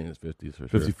 He's definitely in his 50s for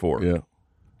sure. 54. Yeah.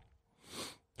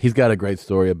 He's got a great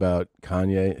story about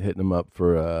Kanye hitting him up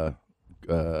for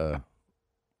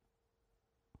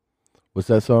What's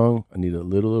that song? I need a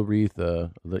little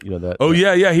Aretha. You know that. Oh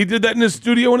yeah. He did that in his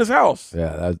studio in his house.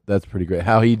 Yeah, that's pretty great.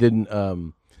 How he didn't,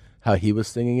 how he was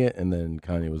singing it, and then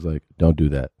Kanye was like, "Don't do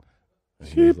that." And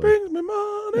he She was like- brings me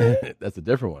money. That's a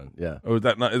different one. Yeah, Oh, is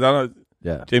that not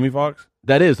yeah. Jamie Foxx?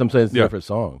 That is. I'm saying it's a Yeah. different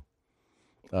song.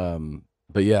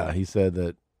 But yeah, he said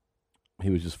that he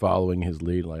was just following his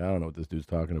lead. Like, I don't know what this dude's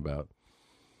talking about.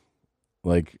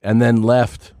 Like, and then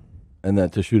left, and then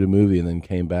to shoot a movie, and then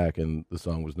came back, and the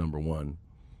song was number one.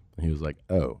 And he was like,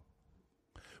 "Oh,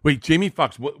 Wait, Jamie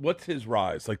Foxx. What's his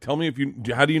rise? Like, tell me if you.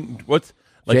 How do you? What's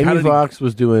like? how Jamie did he- Foxx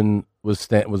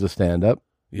was a stand up,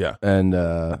 Yeah. and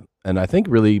I think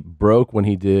really broke when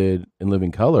he did In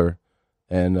Living Color,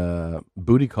 and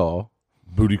Booty Call.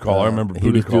 Booty Call. I remember he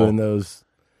Booty was Call. doing those.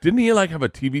 Didn't he like have a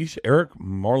TV show? Eric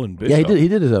Marlon Bishop. Yeah, he did. He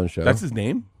did his own show. That's his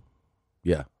name.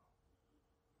 Yeah,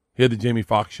 He had the Jamie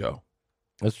Foxx show.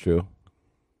 that's true.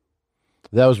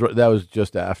 That was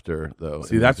just after though.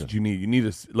 See, that's what you need. You need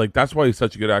to like. That's why he's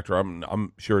such a good actor.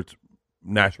 I'm sure it's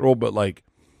natural, but like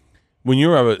when you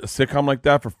have a sitcom like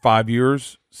that for 5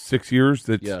 years, 6 years,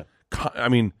 that's Yeah. I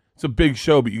mean, it's a big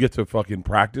show, but you get to fucking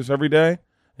practice every day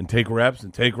and take reps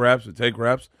and take reps and take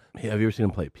reps. Hey, have you ever seen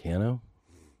him play piano?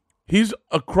 He's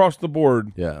across the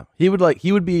board. Yeah, he would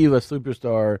be a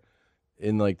superstar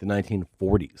in like the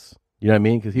 1940s. You know what I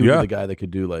mean? Because he was Yeah. the guy that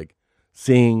could do like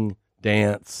sing,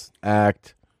 dance,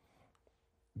 act.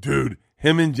 Dude,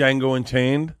 him and Django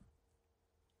Unchained,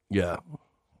 Yeah,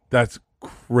 that's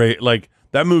great. Like,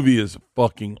 that movie is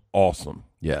fucking awesome.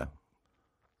 yeah.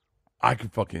 I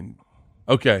could fucking...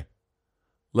 Okay,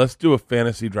 let's do a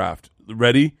fantasy draft.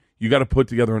 Ready? You got to put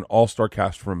together an all-star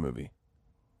cast for a movie.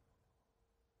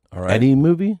 All right? Any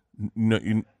movie? No,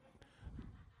 you...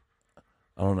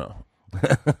 I don't know.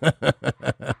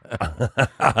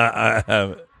 I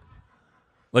haven't.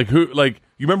 Like who? Like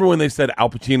you remember when they said Al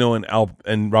Pacino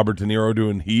and Robert De Niro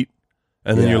doing Heat,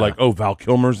 and then Yeah. you're like, oh, Val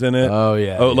Kilmer's in it. Oh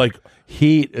yeah. Oh, yeah. like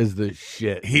Heat is the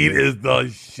shit. Heat dude. is the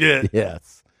shit.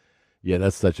 Yes. Yeah,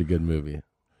 that's such a good movie.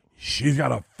 She's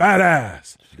got a fat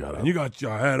ass, got a- and you got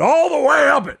your head all the way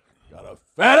up it. Got a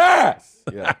fat ass.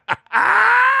 Yeah.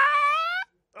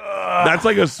 That's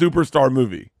like a superstar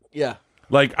movie. Yeah.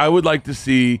 Like I would like to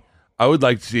see. Well,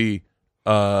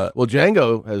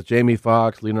 Django has Jamie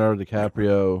Foxx, Leonardo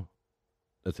DiCaprio.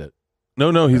 That's it.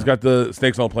 No, he's got the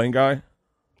Snakes on a Plane guy,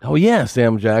 Oh yeah,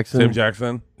 Sam Jackson. Sam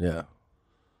Jackson. Yeah.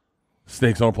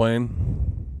 Snakes on a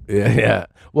Plane. Yeah.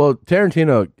 Well,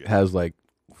 Tarantino has like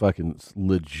fucking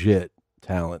legit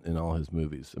talent in all his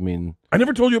movies. I mean, I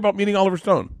never told you about meeting Oliver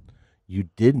Stone. you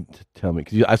didn't tell me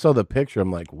because I saw the picture.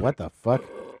 I'm like, what the fuck?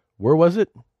 Where was it?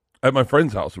 At my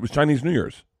friend's house. It was Chinese New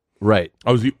Year's. Right.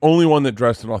 I was the only one that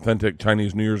dressed in authentic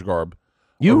Chinese New Year's garb.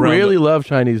 You Around really the- love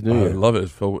Chinese New I Year. love it. It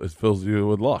fills you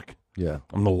with luck. Yeah.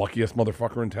 I'm the luckiest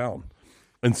motherfucker in town.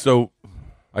 And so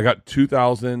I got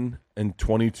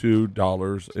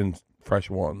 $2,022 in fresh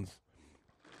ones.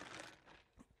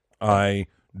 I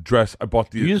bought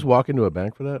the... You just walk into a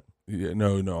bank for that? Yeah,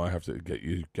 no, I have to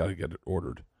you got to get it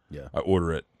ordered. Yeah. I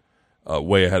order it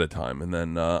way ahead of time. And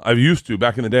then I used to,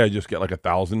 back in the day, I just get like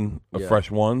 1,000 of Yeah. fresh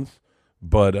ones.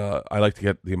 But I like to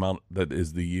get the amount that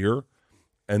is the year.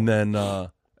 And then I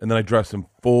dress in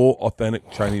full authentic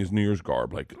Chinese New Year's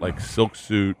garb, like silk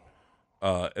suit.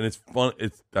 And it's fun.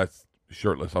 That's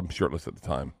shirtless. I'm shirtless at the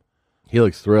time. He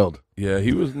looks thrilled. Yeah,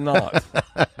 he was not.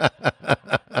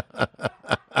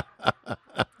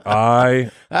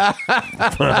 I'm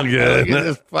Look good. at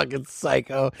this fucking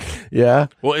psycho. Yeah.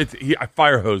 Well, I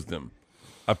fire hosed him.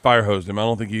 I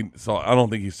don't think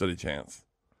he stood a chance.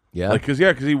 Yeah. Like, cause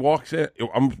he walks in.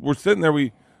 We're sitting there.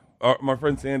 My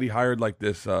friend Sandy hired like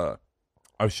this. I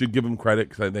should give him credit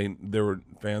because they were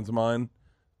fans of mine.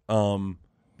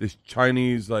 This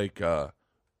Chinese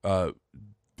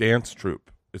dance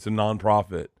troupe. It's a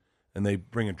nonprofit, and they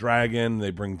bring a dragon.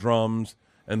 They bring drums,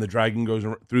 and the dragon goes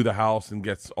through the house and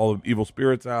gets all the evil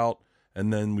spirits out.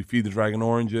 And then we feed the dragon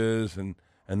oranges, and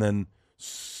then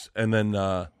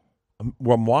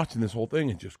I'm watching this whole thing,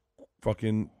 and just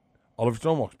fucking Oliver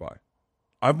Stone walks by.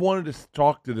 I've wanted to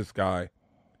talk to this guy.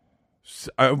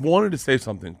 I wanted to say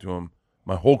something to him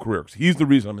my whole career because he's the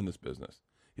reason I'm in this business.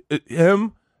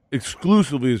 Him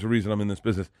exclusively is the reason I'm in this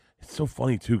business. It's so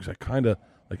funny too because I kind of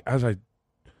like as I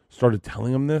started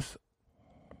telling him this,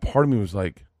 part of me was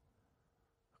like,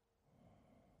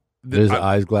 Did his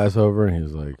eyes glass over and he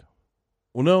was like,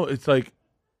 well, no, it's like,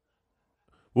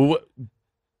 well,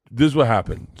 this is what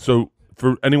happened. So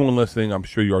for anyone listening, I'm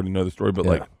sure you already know the story, but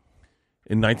Yeah. like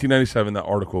in 1997, that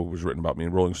article was written about me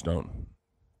in Rolling Stone.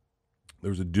 There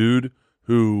was a dude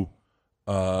who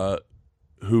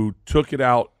took it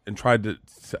out and tried to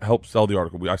help sell the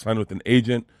article. I signed with an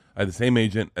agent. I had the same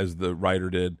agent as the writer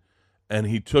did, and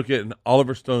he took it, and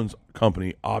Oliver Stone's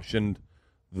company optioned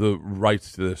the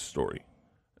rights to this story,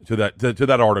 to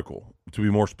that article, to be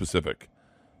more specific,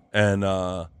 and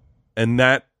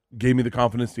that gave me the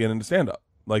confidence to get into stand up.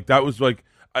 Like that was like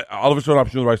Oliver Stone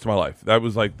optioned the rights to my life. That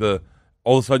was like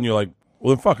all of a sudden you're like,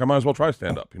 well then fuck, I might as well try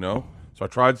stand up, you know. So I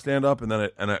tried stand up, and then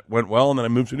it went well, and then I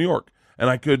moved to New York, and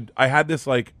I had this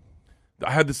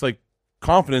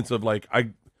confidence of like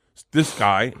this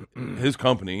guy, his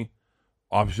company,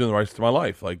 optioned the rights to my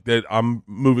life. Like that, I'm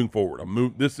moving forward.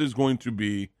 This is going to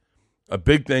be a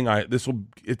big thing.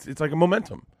 It's like a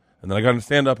momentum. And then I got into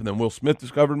stand up, and then Will Smith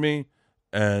discovered me,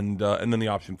 and then the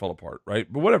option fell apart.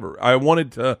 Right, but whatever. I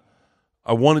wanted to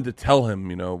tell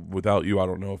him, you know, without you, I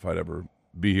don't know if I'd ever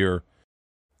be here.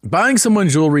 Buying someone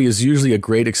jewelry is usually a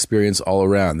great experience all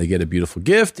around. They get a beautiful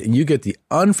gift, and you get the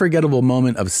unforgettable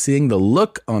moment of seeing the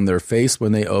look on their face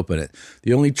when they open it.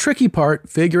 The only tricky part,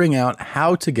 figuring out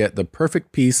how to get the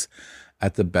perfect piece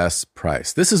at the best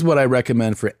price. This is what I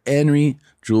recommend for any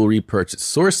jewelry purchase.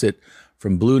 Source it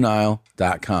from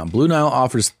BlueNile.com. Blue Nile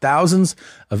offers thousands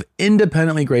of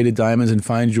independently graded diamonds and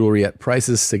fine jewelry at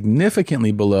prices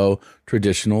significantly below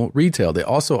traditional retail. They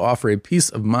also offer a peace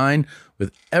of mind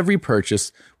with every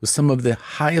purchase with some of the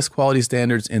highest quality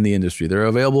standards in the industry. They're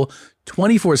available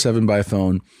 24/7 by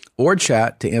phone or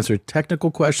chat to answer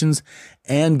technical questions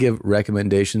and give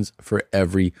recommendations for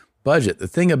every budget. The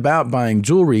thing about buying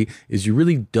jewelry is you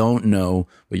really don't know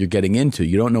what you're getting into.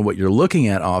 You don't know what you're looking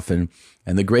at often.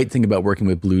 And the great thing about working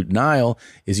with Blue Nile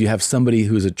is you have somebody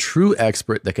who's a true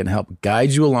expert that can help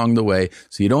guide you along the way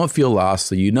so you don't feel lost,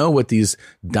 so you know what these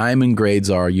diamond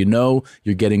grades are. You know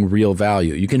you're getting real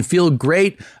value. You can feel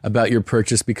great about your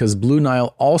purchase because Blue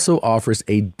Nile also offers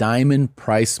a diamond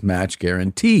price match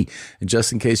guarantee. And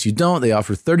just in case you don't, they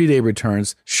offer 30-day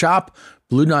returns. Shop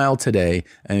Blue Nile today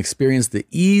and experience the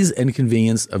ease and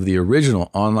convenience of the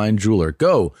original online jeweler.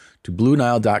 Go to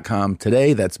BlueNile.com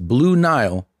today. That's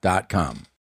BlueNile.com.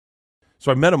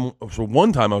 So I met him. So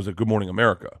one time I was at Good Morning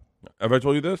America. Have I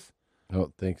told you this? I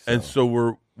don't think so. And so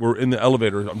we're in the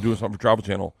elevator. I'm doing something for Travel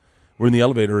Channel. We're in the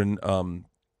elevator, and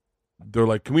they're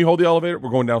like, "Can we hold the elevator?"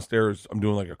 We're going downstairs. I'm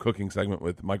doing like a cooking segment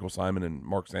with Michael Simon and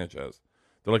Mark Sanchez.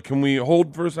 They're like, "Can we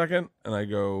hold for a second?" And I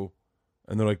go,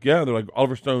 and they're like, "Yeah." They're like,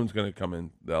 "Oliver Stone's going to come in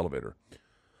the elevator."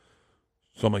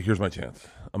 So I'm like, "Here's my chance.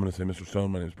 I'm going to say, Mr.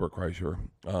 Stone, my name is Bert Kreischer.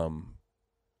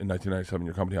 In 1997,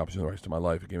 your company optioned the rights to my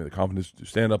life. It gave me the confidence to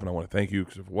stand up, and I want to thank you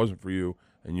because if it wasn't for you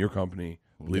and your company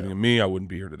believing in me, I wouldn't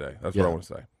be here today." That's what I want to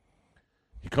say.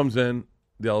 He comes in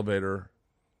the elevator,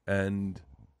 and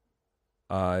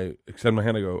I extend my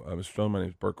hand. I go, "Mr. Stone, my name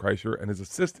is Bert Kreischer," and his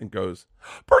assistant goes,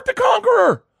 "Bert the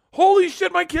Conqueror! Holy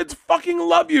shit, my kids fucking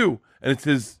love you!" And it's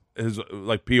his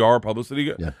like PR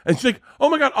publicity. Yeah. And she's like, "Oh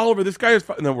my God, Oliver, this guy is,"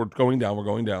 and then we're going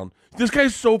down. This guy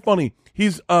is so funny. He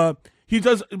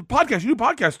does podcasts. You do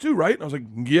podcasts too, right? And I was like,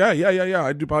 yeah.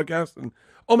 I do podcasts. And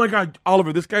oh my God,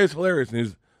 Oliver, this guy is hilarious.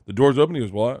 And the door's open. He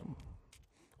goes, "Well, I'm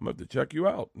going to have to check you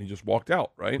out." And he just walked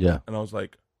out, right? Yeah. And I was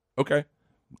like, okay,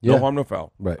 Yeah. no harm, no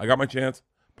foul. Right. I got my chance.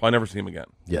 Probably never see him again.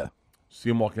 Yeah. See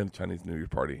him walk in the Chinese New Year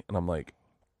party. And I'm like,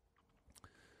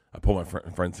 I pull my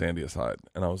friend Sandy aside.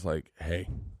 And I was like, "Hey,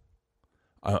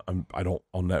 I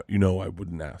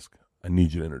wouldn't ask. I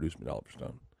need you to introduce me to Oliver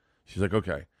Stone." She's like,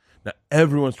 "Okay." Now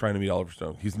everyone's trying to meet Oliver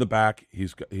Stone. He's in the back.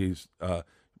 He's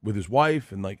with his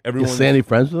wife, and like everyone. Is Sandy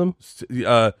friends with him?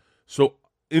 So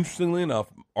interestingly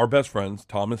enough, our best friends,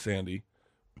 Tom and Sandy,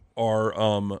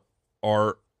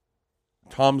 are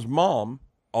Tom's mom.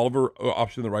 Oliver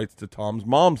optioned the rights to Tom's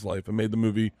mom's life and made the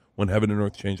movie When Heaven and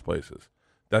Earth Change Places.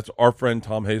 That's our friend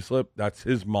Tom Hayslip. That's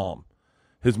his mom.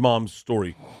 His mom's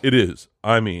story. It is,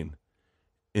 I mean,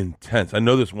 intense. I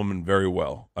know this woman very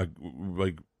well. I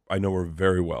know her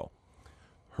very well.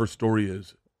 Her story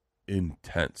is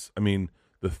intense. I mean,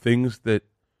 the things that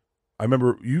I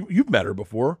remember. You've met her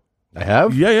before. I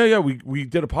have? Yeah. We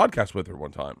did a podcast with her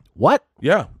one time. What?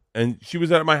 Yeah, and she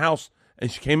was at my house,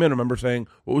 and she came in. I remember saying,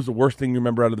 "What was the worst thing you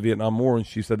remember out of the Vietnam War?" And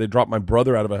she said, "They dropped my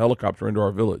brother out of a helicopter into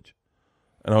our village."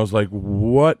 And I was like,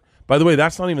 "What?" By the way,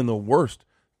 that's not even the worst.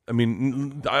 I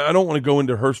mean, I don't want to go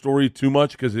into her story too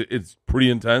much because it's pretty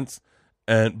intense,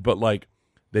 but like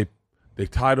they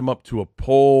tied him up to a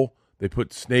pole. They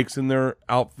put snakes in their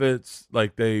outfits.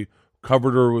 Like they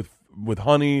covered her with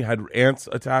honey. Had ants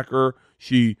attack her.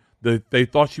 They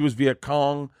thought she was Viet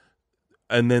Cong,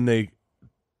 and then they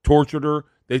tortured her.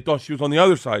 They thought she was on the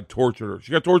other side. Tortured her.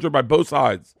 She got tortured by both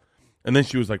sides, and then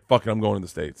she was like, "Fuck it, I'm going to the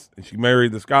States." And she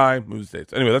married this guy, moved to the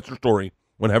States. Anyway, that's her story.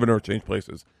 When Heaven and Earth Changed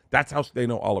Places. That's how they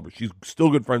know Oliver. She's still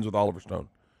good friends with Oliver Stone.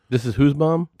 This is whose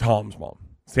mom? Tom's mom.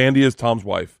 Sandy is Tom's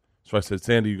wife. So I said,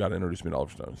 Sandy, you got to introduce me to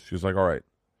Oliver Stone. She was like, all right.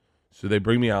 So they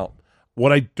bring me out.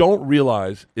 What I don't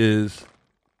realize is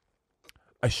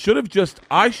I should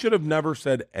have never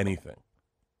said anything.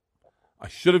 I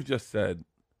should have just said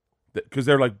that, because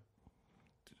they're like,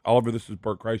 Oliver, this is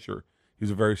Bert Kreischer.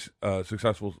 He's a very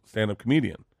successful stand-up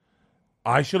comedian.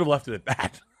 I should have left it at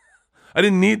that. I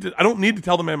don't need to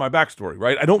tell the man my backstory,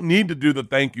 right? I don't need to do the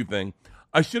thank you thing.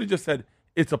 I should have just said,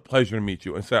 it's a pleasure to meet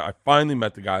you. And say, I finally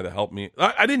met the guy that helped me.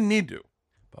 I didn't need to.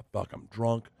 But fuck, I'm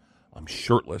drunk. I'm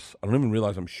shirtless. I don't even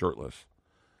realize I'm shirtless.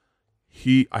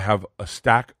 I have a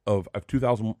stack of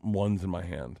 2001s in my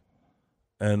hand.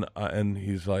 And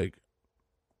he's like,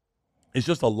 it's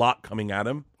just a lot coming at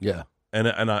him. Yeah. And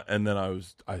then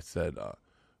I said,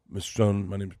 Mr. Stone,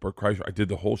 my name is Bert Kreischer. I did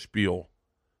the whole spiel.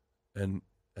 And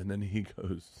then he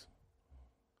goes,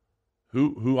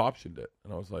 who optioned it?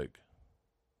 And I was like,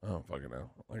 I don't fucking know.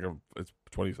 Like, it's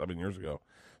 27 years ago.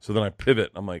 So then I pivot.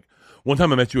 I'm like, one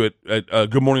time I met you at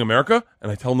Good Morning America,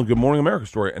 and I tell him the Good Morning America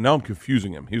story, and now I'm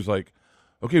confusing him. He was like,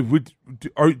 okay,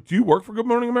 do you work for Good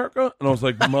Morning America? And I was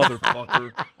like,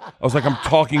 motherfucker. I was like, I'm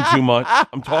talking too much.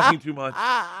 And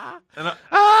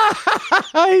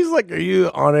He's like, are you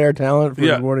on-air talent for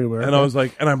Good Morning America? And I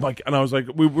was like,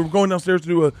 we were going downstairs to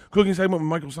do a cooking segment with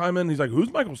Michael Simon. He's like,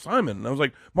 who's Michael Simon? And I was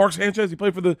like, Mark Sanchez. He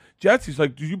played for the Jets. He's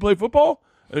like, do you play football?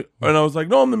 And I was like,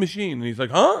 no, I'm the machine. And he's like,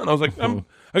 huh? And I was like, I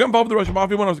got involved with the Russian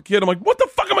mafia when I was a kid. I'm like, what the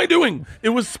fuck am I doing? It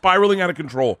was spiraling out of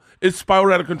control. It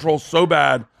spiraled out of control so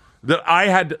bad that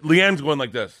Leanne's going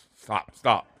like this.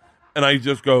 Stop. And I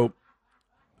just go,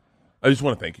 I just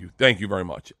want to thank you. Thank you very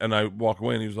much. And I walk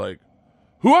away, and he was like,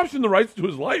 who optioned the rights to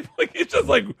his life? Like, it's just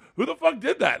like, who the fuck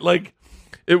did that? Like,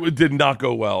 it did not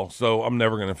go well. So I'm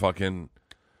never going to fucking...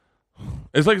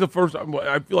 It's like the first time.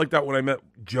 I feel like that when I met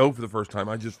Joe for the first time.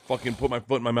 I just fucking put my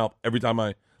foot in my mouth every time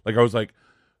I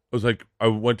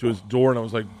went to his door and I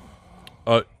was like,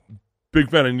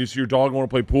 big fan. I need to see your dog. I want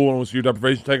to play pool. I want to see your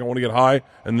deprivation tank. I want to get high.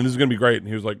 And then this is going to be great. And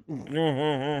he was like,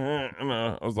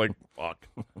 I was like, fuck.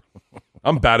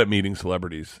 I'm bad at meeting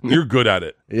celebrities. You're good at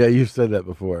it. Yeah, you've said that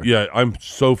before. Yeah, I'm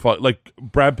so like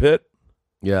Brad Pitt.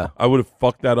 Yeah. I would have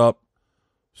fucked that up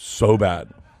so bad.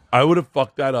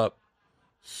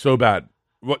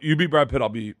 What, you be Brad Pitt, I'll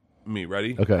be me.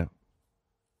 Ready? Okay.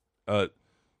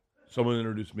 Someone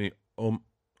introduced me.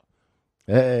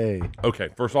 Hey. Okay,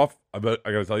 first off, I got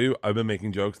to tell you, I've been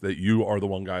making jokes that you are the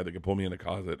one guy that can pull me in a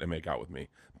closet and make out with me.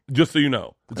 Just so you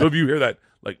know. So if you hear that,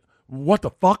 like, what the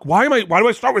fuck? Why do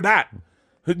I start with that?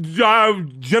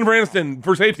 Jennifer Aniston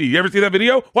for safety. You ever see that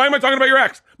video? Why am I talking about your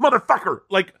ex? Motherfucker.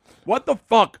 Like, what the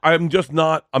fuck? I'm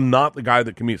not the guy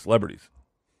that can meet celebrities.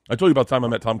 I told you about the time I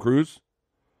met Tom Cruise.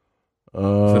 Is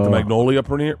that the Magnolia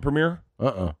premiere? Pull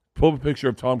up a picture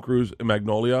of Tom Cruise in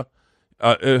Magnolia.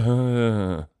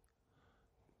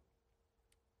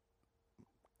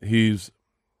 He's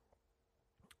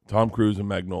Tom Cruise in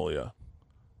Magnolia.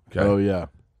 Okay. Oh yeah.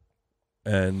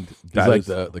 And he's like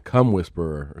the cum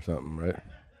whisperer or something, right?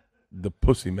 The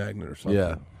pussy magnet or something.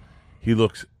 Yeah. He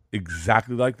looks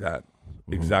exactly like that.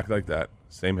 Exactly like that.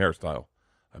 Same hairstyle.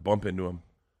 I bump into him,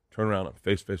 turn around, I'm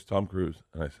face to face with Tom Cruise,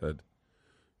 and I said,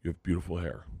 you have beautiful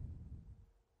hair.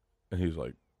 And he's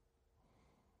like,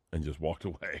 and just walked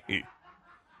away.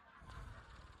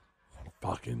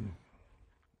 Fucking.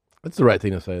 That's the right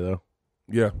thing to say, though.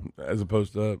 Yeah, as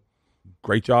opposed to,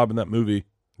 great job in that movie.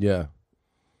 Yeah.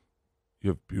 You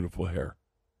have beautiful hair.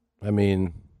 I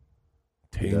mean,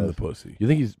 Tame the pussy. You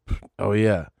think he's? Oh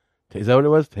yeah. Is that what it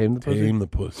was? Tame the pussy. Tame the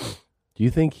pussy. Do you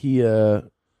think he is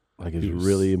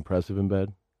really impressive in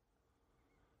bed?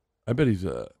 I bet he's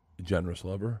a generous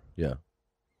lover. Yeah.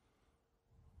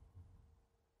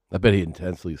 I bet he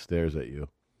intensely stares at you.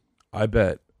 I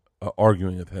bet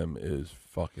arguing with him is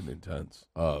fucking intense.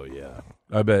 Oh yeah.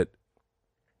 I bet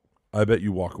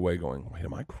you walk away going, wait,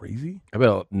 am I crazy? I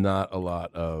bet not a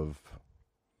lot of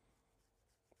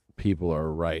people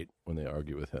are right when they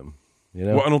argue with him. You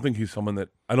know? Well, I don't think he's someone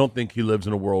I don't think he lives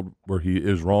in a world where he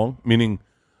is wrong. Meaning,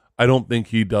 I don't think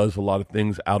he does a lot of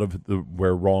things out of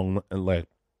where wrong and like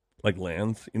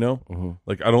lands. You know,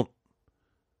 like I don't.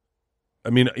 I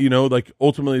mean, you know, like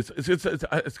ultimately,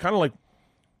 it's kind of like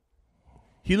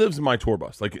he lives in my tour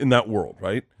bus, like in that world,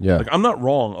 right? Yeah. Like I'm not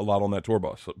wrong a lot on that tour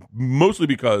bus, mostly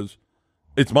because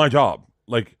it's my job.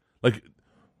 Like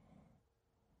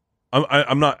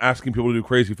I'm not asking people to do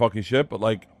crazy fucking shit, but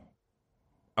like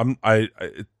I'm kind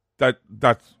of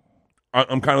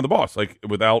the boss. Like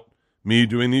without me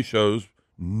doing these shows,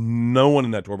 no one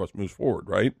in that tour bus moves forward,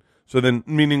 right? So then,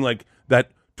 meaning like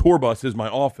that tour bus is my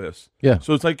office. Yeah.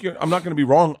 So it's like I'm not going to be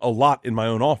wrong a lot in my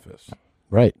own office,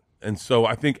 right? And so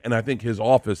I think his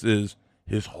office is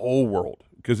his whole world,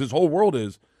 because his whole world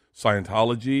is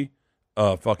Scientology.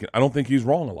 Fucking, I don't think he's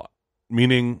wrong a lot.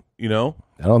 Meaning, you know,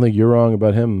 I don't think you're wrong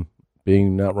about him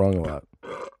being not wrong a lot.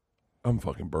 I'm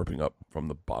fucking burping up from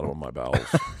the bottom of my bowels.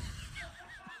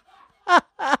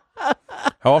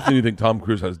 How often do you think Tom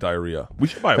Cruise has diarrhea? We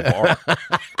should buy a bar.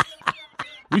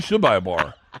 We should buy a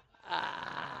bar.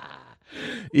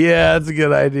 Yeah, that's a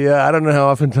good idea. I don't know how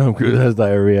often Tom Cruise has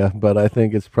diarrhea, but I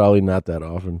think it's probably not that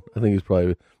often. I think he's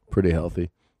probably pretty healthy.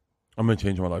 I'm gonna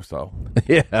change my lifestyle.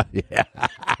 Yeah.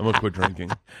 I'm gonna quit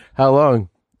drinking. How long?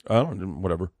 I don't know,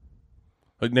 whatever.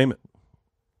 Like, name it.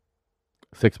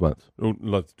 6 months. Oh,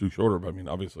 let's do shorter. But I mean,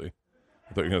 obviously,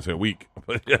 I thought you were gonna say a week,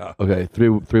 but yeah, Okay,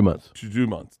 3 months. 2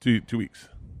 months, 2 weeks.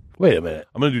 Wait a minute.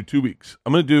 I'm gonna do 2 weeks.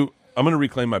 I'm gonna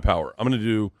reclaim my power. I'm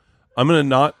gonna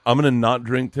not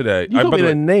drink today. You told me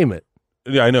to name it.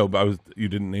 Yeah, I know, but you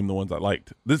didn't name the ones I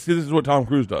liked. This is what Tom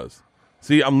Cruise does.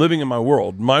 See, I'm living in my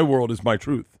world. My world is my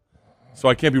truth. So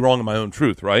I can't be wrong in my own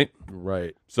truth, right?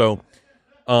 Right. So,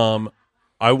 I kind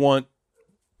of want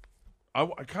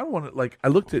to, like, I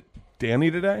looked at Danny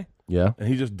today, Yeah. and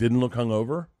he just didn't look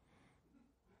hungover.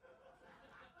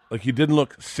 Like, he didn't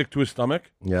look sick to his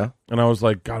stomach. Yeah. And I was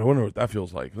like, God, I wonder what that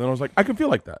feels like. And then I was like, I can feel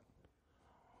like that.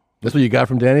 That's what you got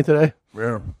from Danny today?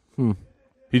 Yeah.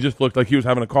 He just looked like he was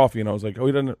having a coffee, and I was like,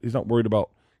 oh, he's not worried about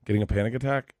getting a panic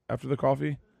attack after the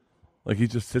coffee. Like, he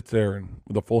just sits there and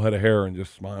with a full head of hair and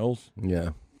just smiles. Yeah.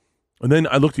 And then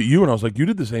I looked at you and I was like, you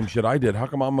did the same shit I did. How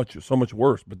come I'm so much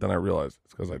worse? But then I realized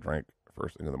it's because I drank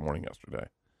first thing in the morning yesterday.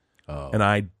 Oh. And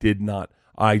I did not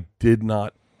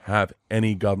have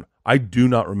any government. I do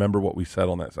not remember what we said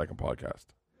on that second podcast.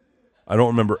 I don't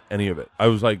remember any of it. I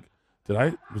was like,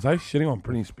 was I shitting on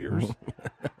Britney Spears?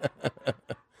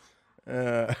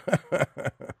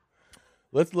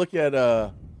 Let's look at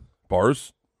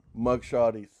Bars?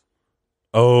 mugshotties.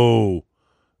 Oh,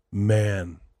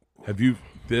 man. Have you,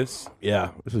 this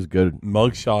Yeah, this is good.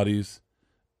 Mugshotties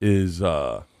is,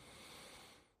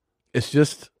 It's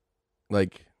just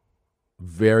like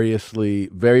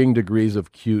varying degrees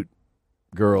of cute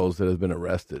girls that have been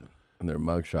arrested in their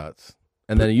mugshots.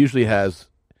 And then it usually has,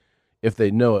 if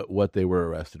they know it, what they were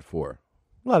arrested for.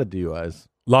 A lot of DUIs.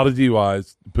 a lot of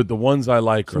DUIs, but the ones I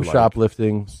like Some are like,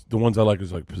 shoplifting. the ones I like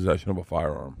is like possession of a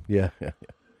firearm. Yeah.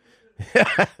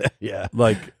 Yeah.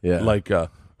 Like, Yeah.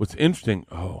 what's interesting,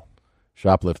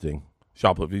 Shoplifting.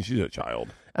 shoplifting, she's a child.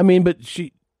 I mean, but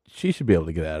she should be able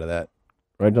to get out of that.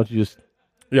 Right? Don't you just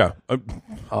Yeah,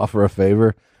 offer a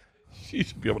favor? she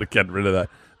should be able to get rid of that.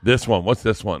 This one, what's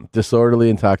this one? Disorderly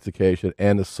intoxication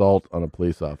and assault on a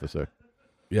police officer.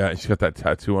 Yeah, and she's got that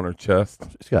tattoo on her chest.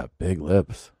 She's got big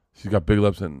lips. She's got big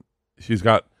lips and she's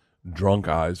got drunk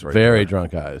eyes right Very there.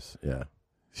 drunk eyes. Yeah.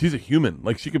 She's a human.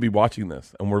 Like, she could be watching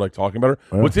this and we're like talking about her.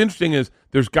 Yeah. What's interesting is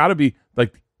there's got to be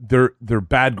like they're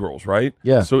bad girls, right?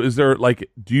 Yeah. So is there like,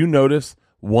 do you notice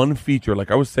one feature? Like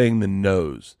I was saying, the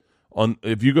nose on.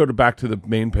 If you go back to the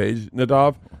main page,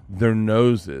 Nadav, their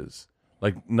noses,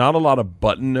 like not a lot of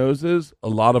button noses, a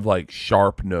lot of like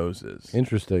sharp noses.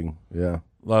 Interesting. Yeah.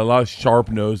 A lot of sharp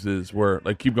noses where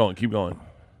like keep going.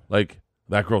 Like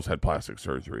that girl's had plastic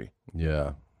surgery.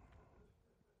 Yeah.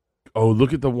 Oh,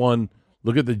 look at the one.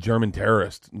 Look at the German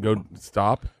terrorist. Go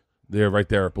stop. There, right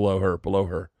there, below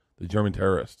her. The German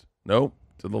terrorist. No,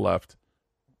 to the left.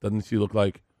 Doesn't she look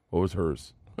like what was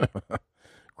hers?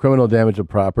 Criminal damage of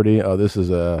property. Oh, this is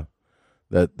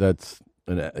that's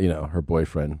her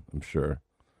boyfriend. I'm sure.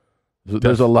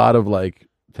 There's a lot of like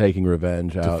taking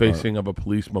revenge out. Defacing of a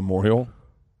police memorial.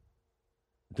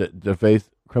 Deface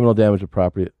criminal damage of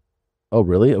property. Oh,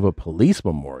 really? Of a police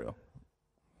memorial.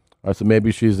 All right, so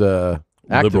maybe she's a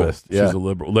Liberal. activist. Yeah. She's a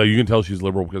liberal. Like, you can tell she's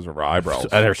liberal because of her eyebrows.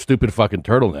 And her stupid fucking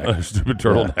turtleneck. Her stupid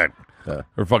turtleneck. Yeah.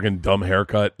 Her fucking dumb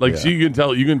haircut. Like Yeah. you can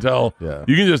tell. Yeah.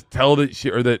 You can just tell that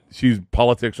she's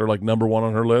politics are like number one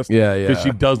on her list. Yeah, Because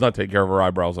she does not take care of her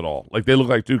eyebrows at all. Like they look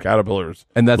like two caterpillars.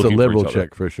 And that's a looking for liberal each other.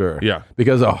 chick for sure. Yeah.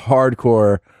 Because a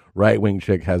hardcore right-wing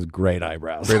chick has great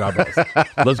eyebrows. Great eyebrows.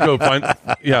 Let's go find.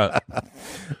 Yeah.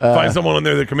 Find someone on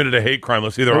there that committed a hate crime.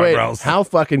 Let's see their Wait, eyebrows. how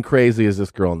fucking crazy is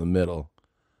this girl in the middle?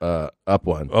 Up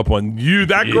one. Up on you.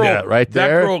 That girl. Yeah, right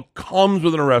there. That girl comes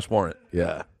with an arrest warrant.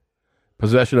 Yeah.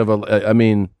 Possession of I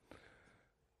mean,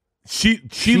 She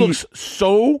looks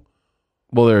so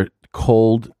well, they're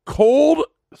cold,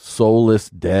 soulless,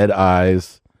 dead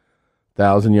eyes,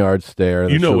 1,000-yard stare.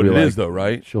 You know what it it is, is, though,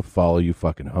 right? She'll follow you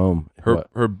fucking home.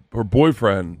 Her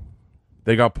boyfriend,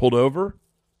 they got pulled over,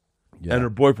 Yeah. and her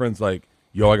boyfriend's like,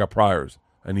 "Yo, I got priors.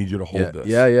 I need you to hold yeah, this."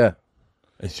 yeah.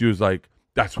 And she was like,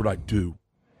 "That's what I do."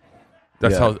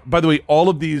 That's Yeah. how. By the way, all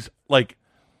of these, like,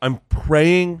 I'm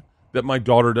praying that my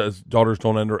daughters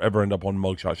don't ever end up on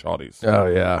mugshot shotties. Oh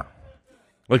yeah.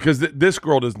 Like, because this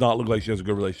girl does not look like she has a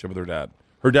good relationship with her dad.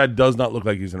 Her dad does not look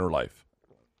like he's in her life.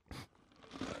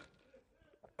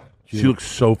 She looks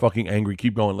so fucking angry.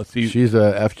 Keep going. Let's see. She's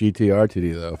a FGTR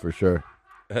titty, though, for sure.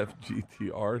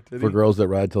 FGTR titty? For girls that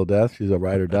ride till death, she's a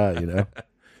ride or die, you know?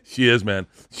 She is, man.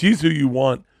 She's who you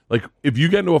want. Like, if you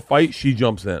get into a fight, she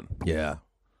jumps in. Yeah.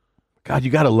 God,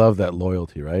 you got to love that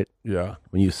loyalty, right? Yeah.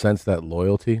 When you sense that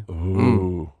loyalty.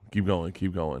 Ooh. Keep going.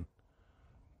 Keep going.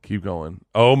 Keep going.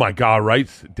 Oh, my God, right?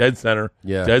 Dead center.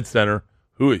 Yeah. Dead center.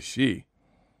 Who is she?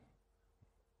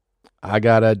 I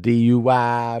got a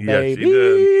DUI, baby. Yeah, she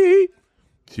did.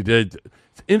 She did.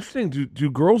 It's interesting. Do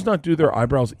girls not do their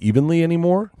eyebrows evenly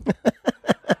anymore?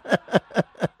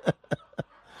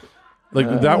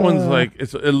 Like that one's like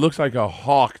it looks like a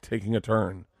hawk taking a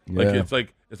turn. Like Yeah. it's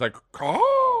like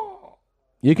caw.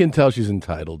 You can tell she's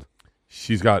entitled.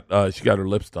 She got her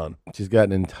lips done. She's got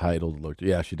an entitled look.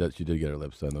 Yeah, she does. She did get her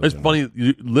lips done. It's funny.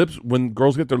 Lips when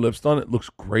girls get their lips done, it looks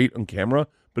great on camera,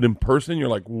 but in person, you're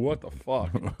like, what the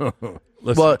fuck?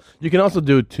 But you can also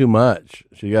do too much.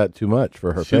 She got too much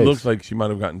for her She face. looks like she might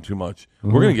have gotten too much.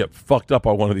 We're gonna get fucked up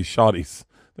by one of these shotties.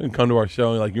 They're gonna come to our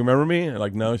show and like, you remember me? And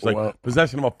like, no. She's like,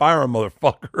 possession of a firearm,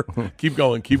 motherfucker. Keep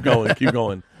going, keep going, keep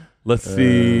going. Let's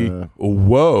see.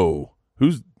 Whoa,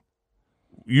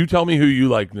 you tell me who you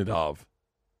like, Nadav.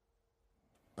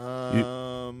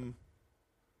 You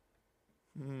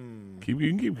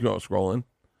can keep scrolling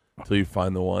until you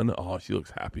find the one. Oh, she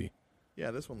looks happy. Yeah,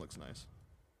 this one looks nice.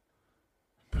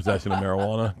 Possession of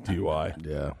marijuana, DUI.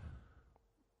 Yeah.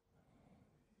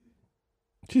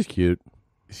 She's cute.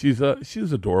 She's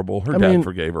adorable. Her dad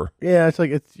forgave her. Yeah, it's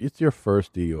like it's your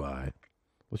first DUI.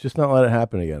 Let's just not let it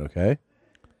happen again, okay?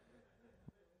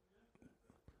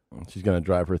 She's gonna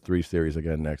drive her 3 Series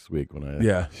again next week when I.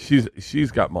 Yeah,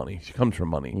 she's got money. She comes from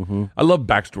money. Mm-hmm. I love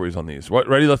backstories on these. What,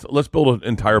 ready? Let's build an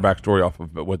entire backstory off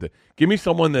of what the. Give me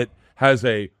someone that has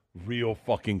a real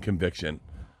fucking conviction,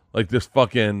 like this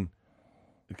fucking.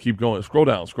 Keep going. Scroll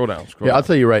down. Yeah, I'll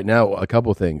tell you right now a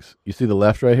couple things. You see the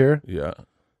left right here? Yeah.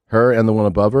 Her and the one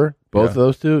above her, both of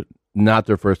those two, not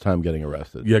their first time getting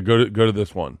arrested. Yeah, go to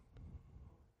this one.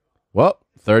 Well,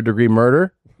 3rd-degree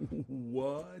murder.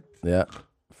 What? Yeah.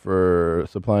 For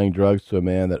supplying drugs to a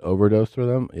man that overdosed for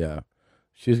them. Yeah.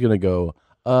 She's going to go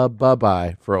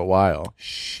bye-bye for a while.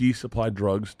 She supplied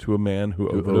drugs to a man who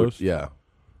overdosed? Yeah.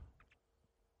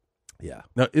 Yeah.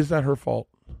 Now, is that her fault?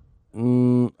 I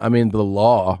mean, the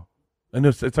law. I know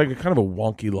it's like a kind of a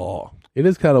wonky law. It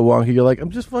is kind of wonky. You're like,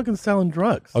 I'm just fucking selling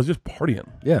drugs. I was just partying.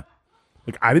 Yeah.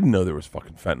 Like, I didn't know there was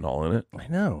fucking fentanyl in it. I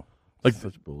know. Like,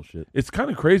 such bullshit. It's kind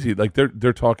of crazy. Like,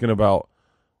 they're talking about,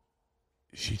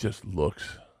 she just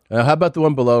looks. How about the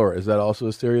one below her? Is that also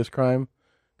a serious crime?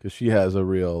 Because she has a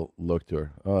real look to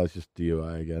her. Oh, it's just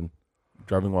DUI again.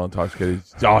 Driving while intoxicated.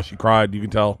 Oh, she cried. You can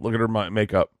tell. Look at her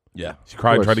makeup. Yeah. She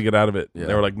cried, tried to get out of it. Yeah.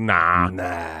 They were like, nah.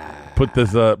 Put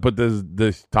this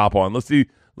top on. Let's see.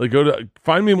 Like,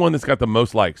 find me one that's got the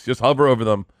most likes. Just hover over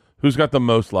them. Who's got the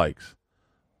most likes?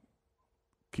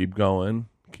 Keep going.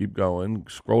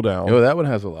 Scroll down. Oh, that one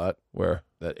has a lot. Where?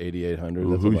 That 8800.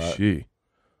 That's Who's a lot. she?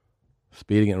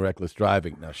 Speeding and reckless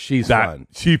driving. Now she's fun.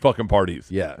 She fucking parties.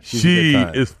 Yeah, she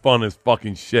is fun as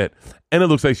fucking shit. And it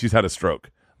looks like she's had a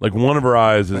stroke. Like one of her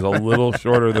eyes is a little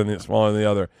shorter than smaller than the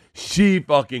other. She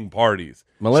fucking parties.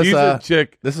 Melissa, she's a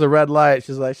chick. This is a red light.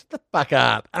 She's like, shut the fuck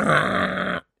up.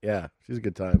 Yeah, she's a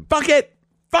good time. Fuck it.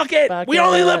 We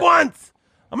only live once.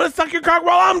 I'm gonna suck your cock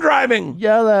while I'm driving.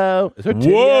 Yellow. Is her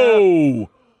titty Whoa. out?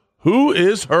 Who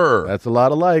is her? That's a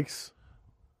lot of likes.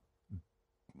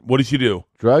 What did she do?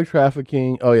 Drug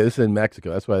trafficking. Oh yeah, this is in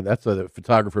Mexico. That's why the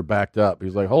photographer backed up. He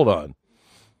was like, hold on.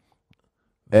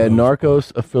 And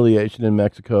narcos affiliation in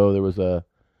Mexico. There was a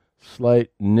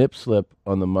slight nip slip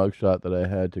on the mugshot that I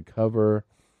had to cover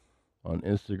on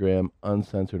Instagram,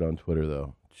 uncensored on Twitter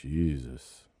though.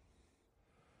 Jesus.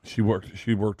 She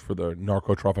worked for the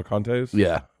narco traficantes?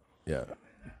 Yeah.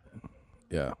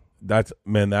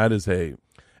 That is a.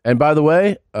 And by the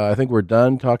way, I think we're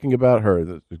done talking about her.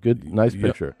 That's a good, nice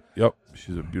picture. Yep.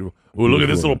 She's a beautiful. Oh, look at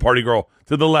this little party girl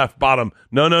to the left, bottom.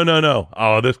 No.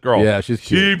 Oh, this girl. Yeah, she's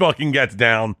cute. She fucking gets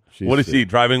down. What is she?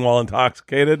 Driving while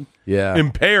intoxicated? Yeah.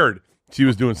 Impaired. She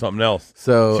was doing something else.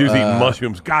 So she was eating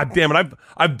mushrooms. God damn it!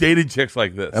 I've dated chicks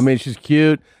like this. I mean, she's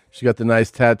cute. She got the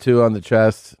nice tattoo on the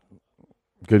chest.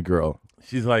 Good girl.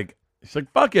 She's like,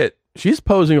 fuck it. She's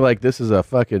posing like this is a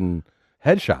fucking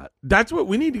headshot. That's what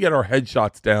we need to get our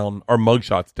headshots down, our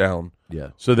mugshots down. Yeah.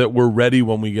 So that we're ready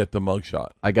when we get the mugshot.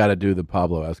 I got to do the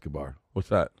Pablo Escobar. What's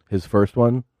that? His first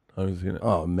one. I haven't seen it.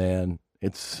 Oh man,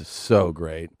 it's so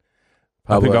great.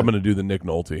 Pablo, I think I'm going to do the Nick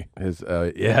Nolte.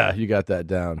 Yeah, you got that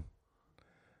down.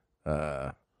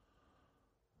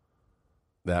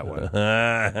 that one.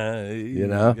 You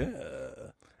know?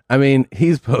 I mean,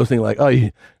 he's posting like, "Oh,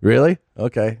 you really?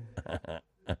 Okay."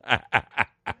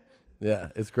 Yeah,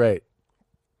 it's great.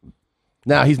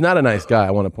 Now, he's not a nice guy.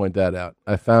 I want to point that out.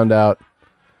 I found out.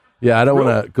 Yeah, I don't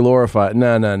want to glorify.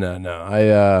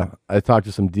 No. I talked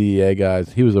to some DEA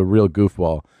guys. He was a real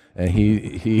goofball, and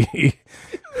he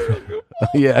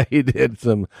yeah, he did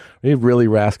some really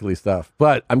rascally stuff.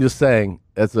 But I'm just saying,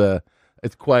 it's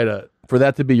quite a, for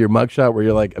that to be your mugshot where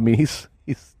you're like, I mean, he's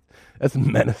that's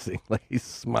menacing. Like, he's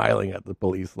smiling at the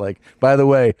police. Like, by the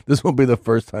way, this won't be the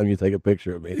first time you take a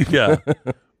picture of me. Yeah.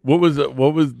 What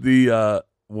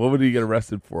would he get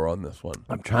arrested for on this one?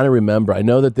 I'm trying to remember. I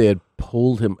know that they had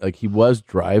pulled him, like he was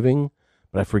driving,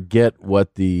 but I forget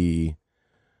what the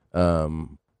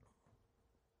arrest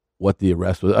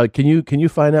was. Can you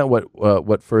find out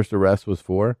what first arrest was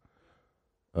for?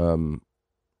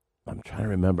 I'm trying to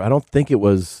remember. I don't think it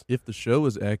was. If the show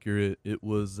is accurate, it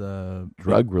was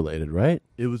drug related, right?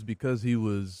 It was because he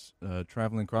was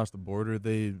traveling across the border.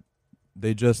 They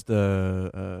just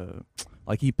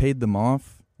like he paid them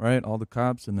off, right? All the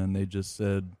cops, and then they just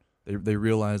said they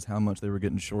realized how much they were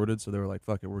getting shorted, so they were like,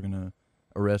 "Fuck it, we're gonna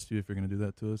arrest you if you're gonna do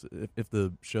that to us." If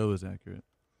the show is accurate.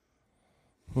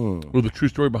 Well, the true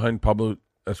story behind Pablo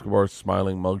Escobar's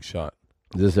smiling mugshot.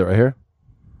 Is this it right here?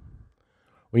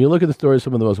 When you look at the story of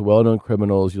some of the most well-known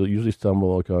criminals, you'll usually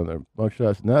stumble upon their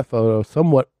mugshots. In that photo,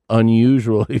 somewhat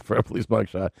unusually for a police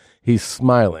mugshot, he's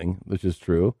smiling, which is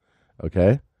true.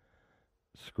 Okay.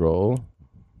 Scroll.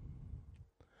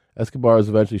 Escobar was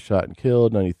eventually shot and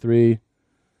killed, 93.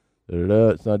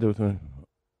 It's not worth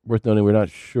noting. We're not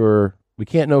sure. We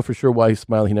can't know for sure why he's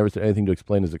smiling. He never said anything to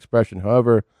explain his expression.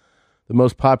 However, the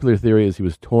most popular theory is he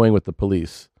was toying with the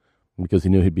police because he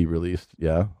knew he'd be released.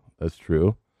 Yeah, that's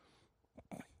true.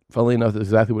 Funnily enough, that's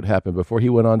exactly what happened. Before he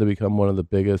went on to become one of the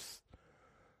biggest,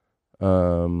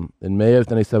 in May of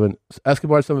 97,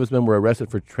 Escobar and some of his men were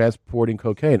arrested for transporting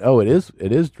cocaine. Oh, it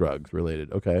is drugs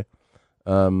related. Okay.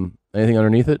 Anything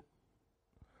underneath it?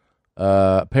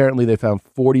 Apparently, they found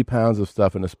 40 pounds of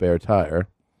stuff in a spare tire.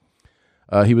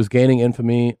 He was gaining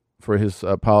infamy for his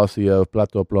policy of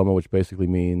plata o plomo, which basically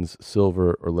means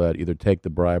silver or lead. Either take the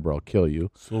bribe or I'll kill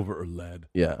you. Silver or lead.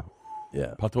 Yeah.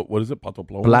 Yeah. Pato, what is it? Pato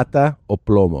plomo? Plata o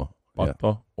plomo.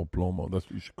 Plata o plomo. That's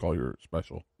what you should call your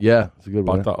special. Yeah, it's a good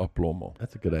one. Plata o plomo.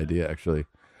 That's a good idea, actually.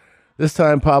 This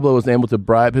time, Pablo was able to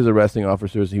bribe his arresting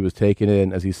officers. He was taken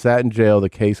in. As he sat in jail, the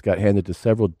case got handed to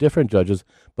several different judges,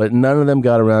 but none of them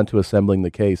got around to assembling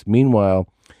the case. Meanwhile,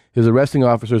 his arresting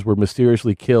officers were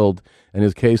mysteriously killed, and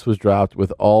his case was dropped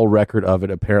with all record of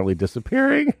it apparently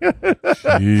disappearing.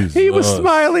 He was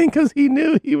smiling because he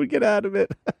knew he would get out of it.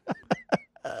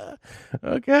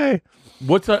 Okay.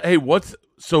 What are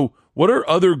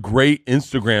other great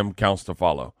Instagram accounts to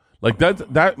follow? Like that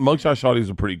Mugshot Shotty is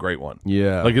a pretty great one.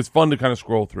 Yeah. Like it's fun to kind of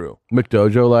scroll through.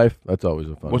 McDojo Life, that's always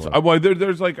a fun one.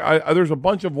 There's a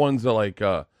bunch of ones that like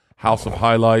House of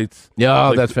Highlights. Yeah,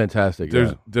 like, that's fantastic.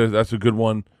 That's a good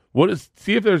one.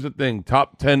 See if there's a thing.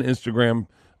 Top 10 Instagram,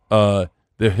 the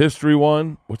history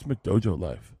one. What's McDojo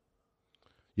Life?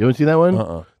 You haven't seen that one?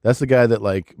 Uh-uh. That's the guy that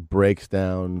like breaks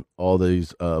down all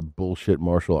these bullshit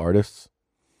martial artists.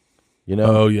 You know?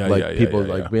 Oh yeah, like people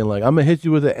being like, I'm gonna hit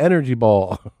you with an energy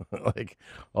ball, like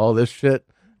all this shit,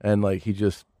 and like he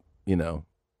just,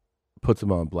 puts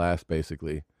him on blast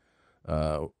basically.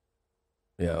 Yeah,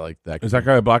 like that. Is that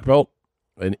guy a black belt?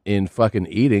 In fucking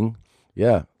eating?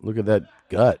 Yeah, look at that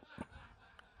gut.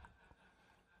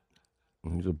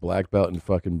 He's a black belt in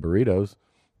fucking burritos.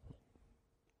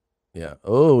 Yeah.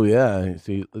 Oh yeah.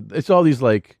 See, it's all these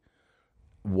like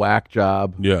whack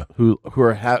job. Yeah. Who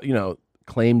are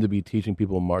claim to be teaching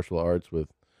people martial arts with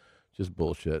just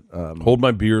bullshit. Hold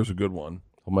My Beer is a good one.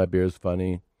 Hold My Beer is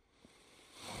funny.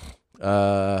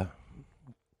 I'm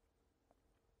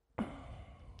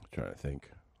trying to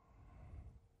think.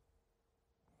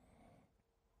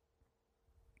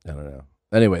 I don't know.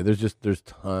 Anyway, there's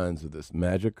tons of this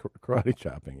magic karate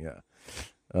chopping. Yeah.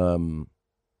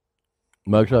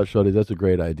 Mugshot Shorty, that's a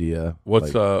great idea.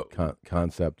 What's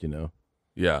concept?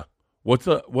 Yeah. What's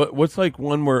like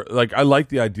one where like I like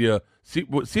the idea. See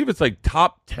if it's like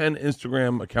top 10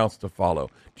 Instagram accounts to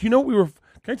follow. Do you know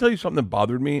can I tell you something that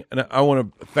bothered me? And I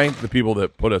want to thank the people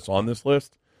that put us on this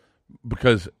list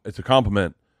because it's a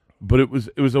compliment, but it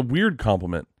was a weird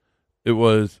compliment. It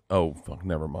was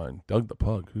never mind. Doug the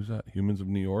Pug. Who's that? Humans of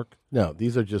New York? No,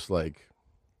 these are just like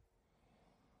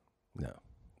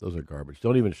those are garbage.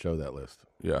 Don't even show that list.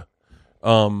 Yeah.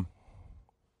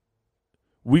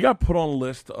 We got put on a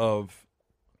list of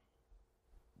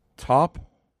top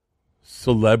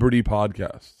celebrity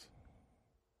podcasts.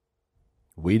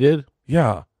 We did?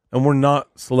 Yeah. and we're not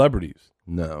celebrities.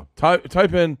 No.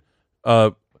 Type in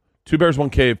Two Bears, One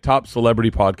Cave top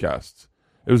celebrity podcasts.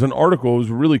 It was an article. It was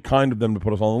really kind of them to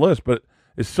put us on the list, but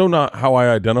it's so not how I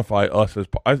identify us as.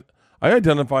 I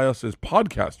identify us as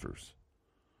podcasters.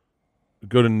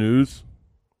 Go to news.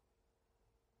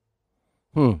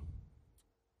 Oh,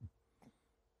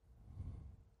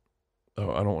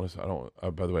 I don't want to. I don't.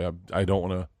 By the way, I don't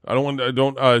want to. I don't want. I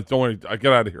don't. Don't want to.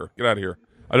 Get out of here. Get out of here.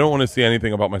 I don't want to see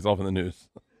anything about myself in the news.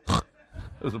 That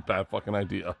was a bad fucking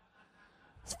idea.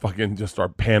 Let's fucking just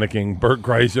start panicking. Bert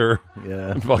Kreischer.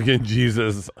 Yeah. Fucking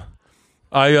Jesus.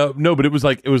 No, but it was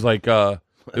like it was the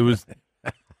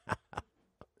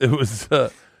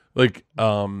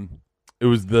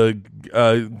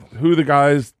who the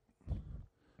guys.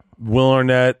 Will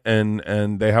Arnett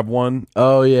and they have one.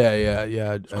 Oh yeah.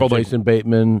 It's called Jason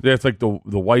Bateman. Yeah, it's like the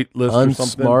white list or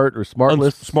something. Unsmart or Smart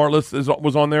List. Smart List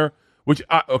was on there. Which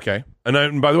okay,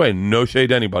 and by the way, no shade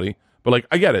to anybody, but like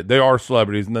I get it. They are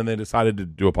celebrities, and then they decided to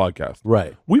do a podcast.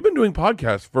 Right. We've been doing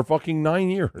podcasts for fucking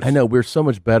 9 years. I know we're so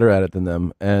much better at it than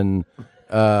them. And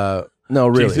no,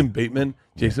 really, Jason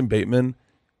Bateman.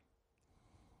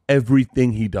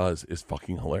 Everything he does is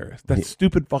fucking hilarious. That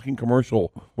stupid fucking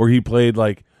commercial where he played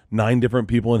like 9 different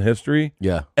people in history.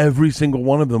 Yeah. Every single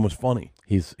one of them was funny.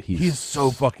 He's so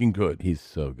fucking good. He's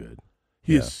so good.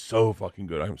 He is so fucking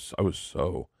good. I was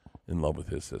so in love with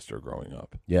his sister growing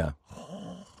up. Yeah.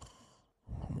 Oh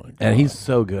my God. And he's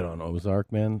so good on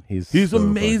Ozark, man. He's so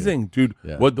amazing, dude.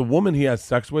 Yeah. What the woman he has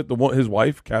sex with, his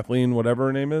wife, Kathleen, whatever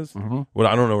her name is. Mm-hmm. What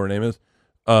I don't know what her name is.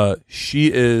 She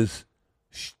is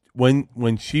when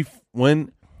she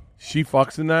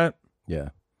fucks in that. Yeah.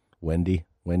 Wendy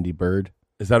Bird.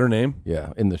 Is that her name?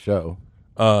 Yeah, in the show.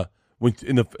 When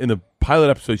in the pilot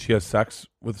episode, she has sex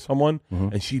with someone, Mm-hmm.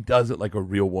 and she does it like a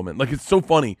real woman. Like it's so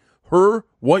funny.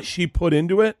 What she put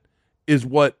into it is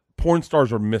what porn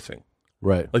stars are missing.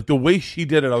 Right. Like the way she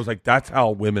did it, I was like, that's how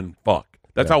women fuck.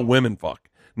 That's how women fuck.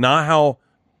 Not how,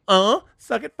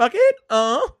 suck it, fuck it,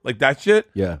 like that shit.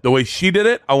 Yeah. The way she did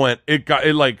it,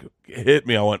 it hit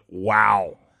me. I went,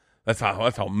 wow. That's how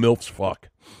MILFs fuck.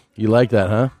 You like that,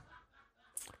 huh?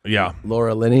 Yeah.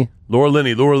 Laura Linney.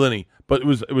 But it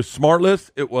was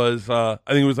Smartless. It was I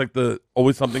think it was like the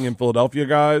Always Something in Philadelphia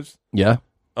guys. Yeah.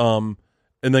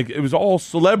 And like it was all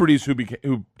celebrities who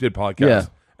did podcasts. Yeah.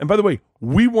 And by the way,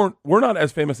 we're not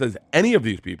as famous as any of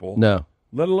these people. No.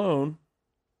 Let alone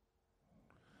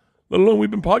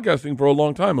we've been podcasting for a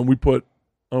long time, and they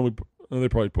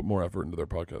probably put more effort into their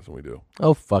podcast than we do.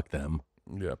 Oh, fuck them.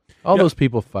 Yeah. All those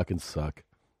people fucking suck.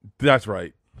 That's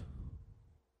right.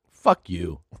 Fuck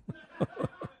you.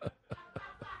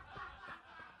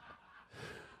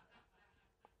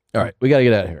 All right, we got to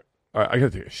get out of here. All right, I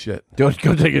gotta take a shit. Go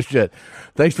take a shit.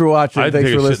 Thanks for watching. I had to Thanks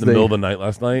take for a shit listening. in the middle of the night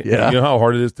last night. Yeah. You know how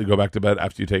hard it is to go back to bed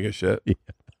after you take a shit? Yeah.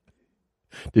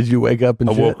 Did you wake up and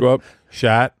I shit? woke up,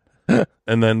 shat,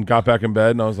 and then got back in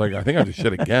bed, and I was like, I think I just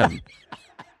shit again.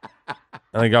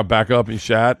 And I got back up and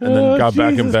shat, and then got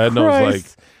back in Jesus bed, and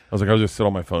Christ. I was like, I'll just sit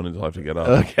on my phone until I have to get up.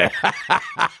 Okay.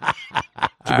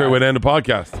 It's a great way to end a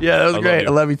podcast. Yeah, that was great.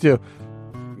 I love you too.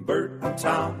 Bert and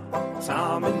Tom,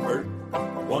 Tom and Bert.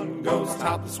 One goes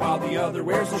topless while the other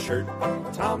wears a shirt.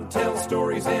 Tom tells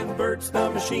stories and Bert's the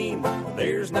machine.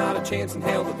 There's not a chance in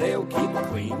hell that they'll keep it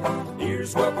clean.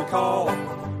 Here's what we call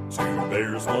Two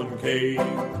Bears, One Cave.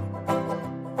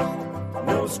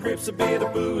 No scripts, a bit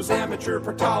of booze, amateur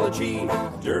partology.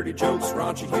 Dirty jokes,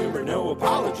 raunchy humor, no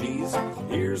apologies.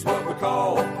 Here's what we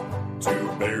call Two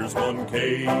Bears, One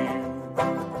Cave.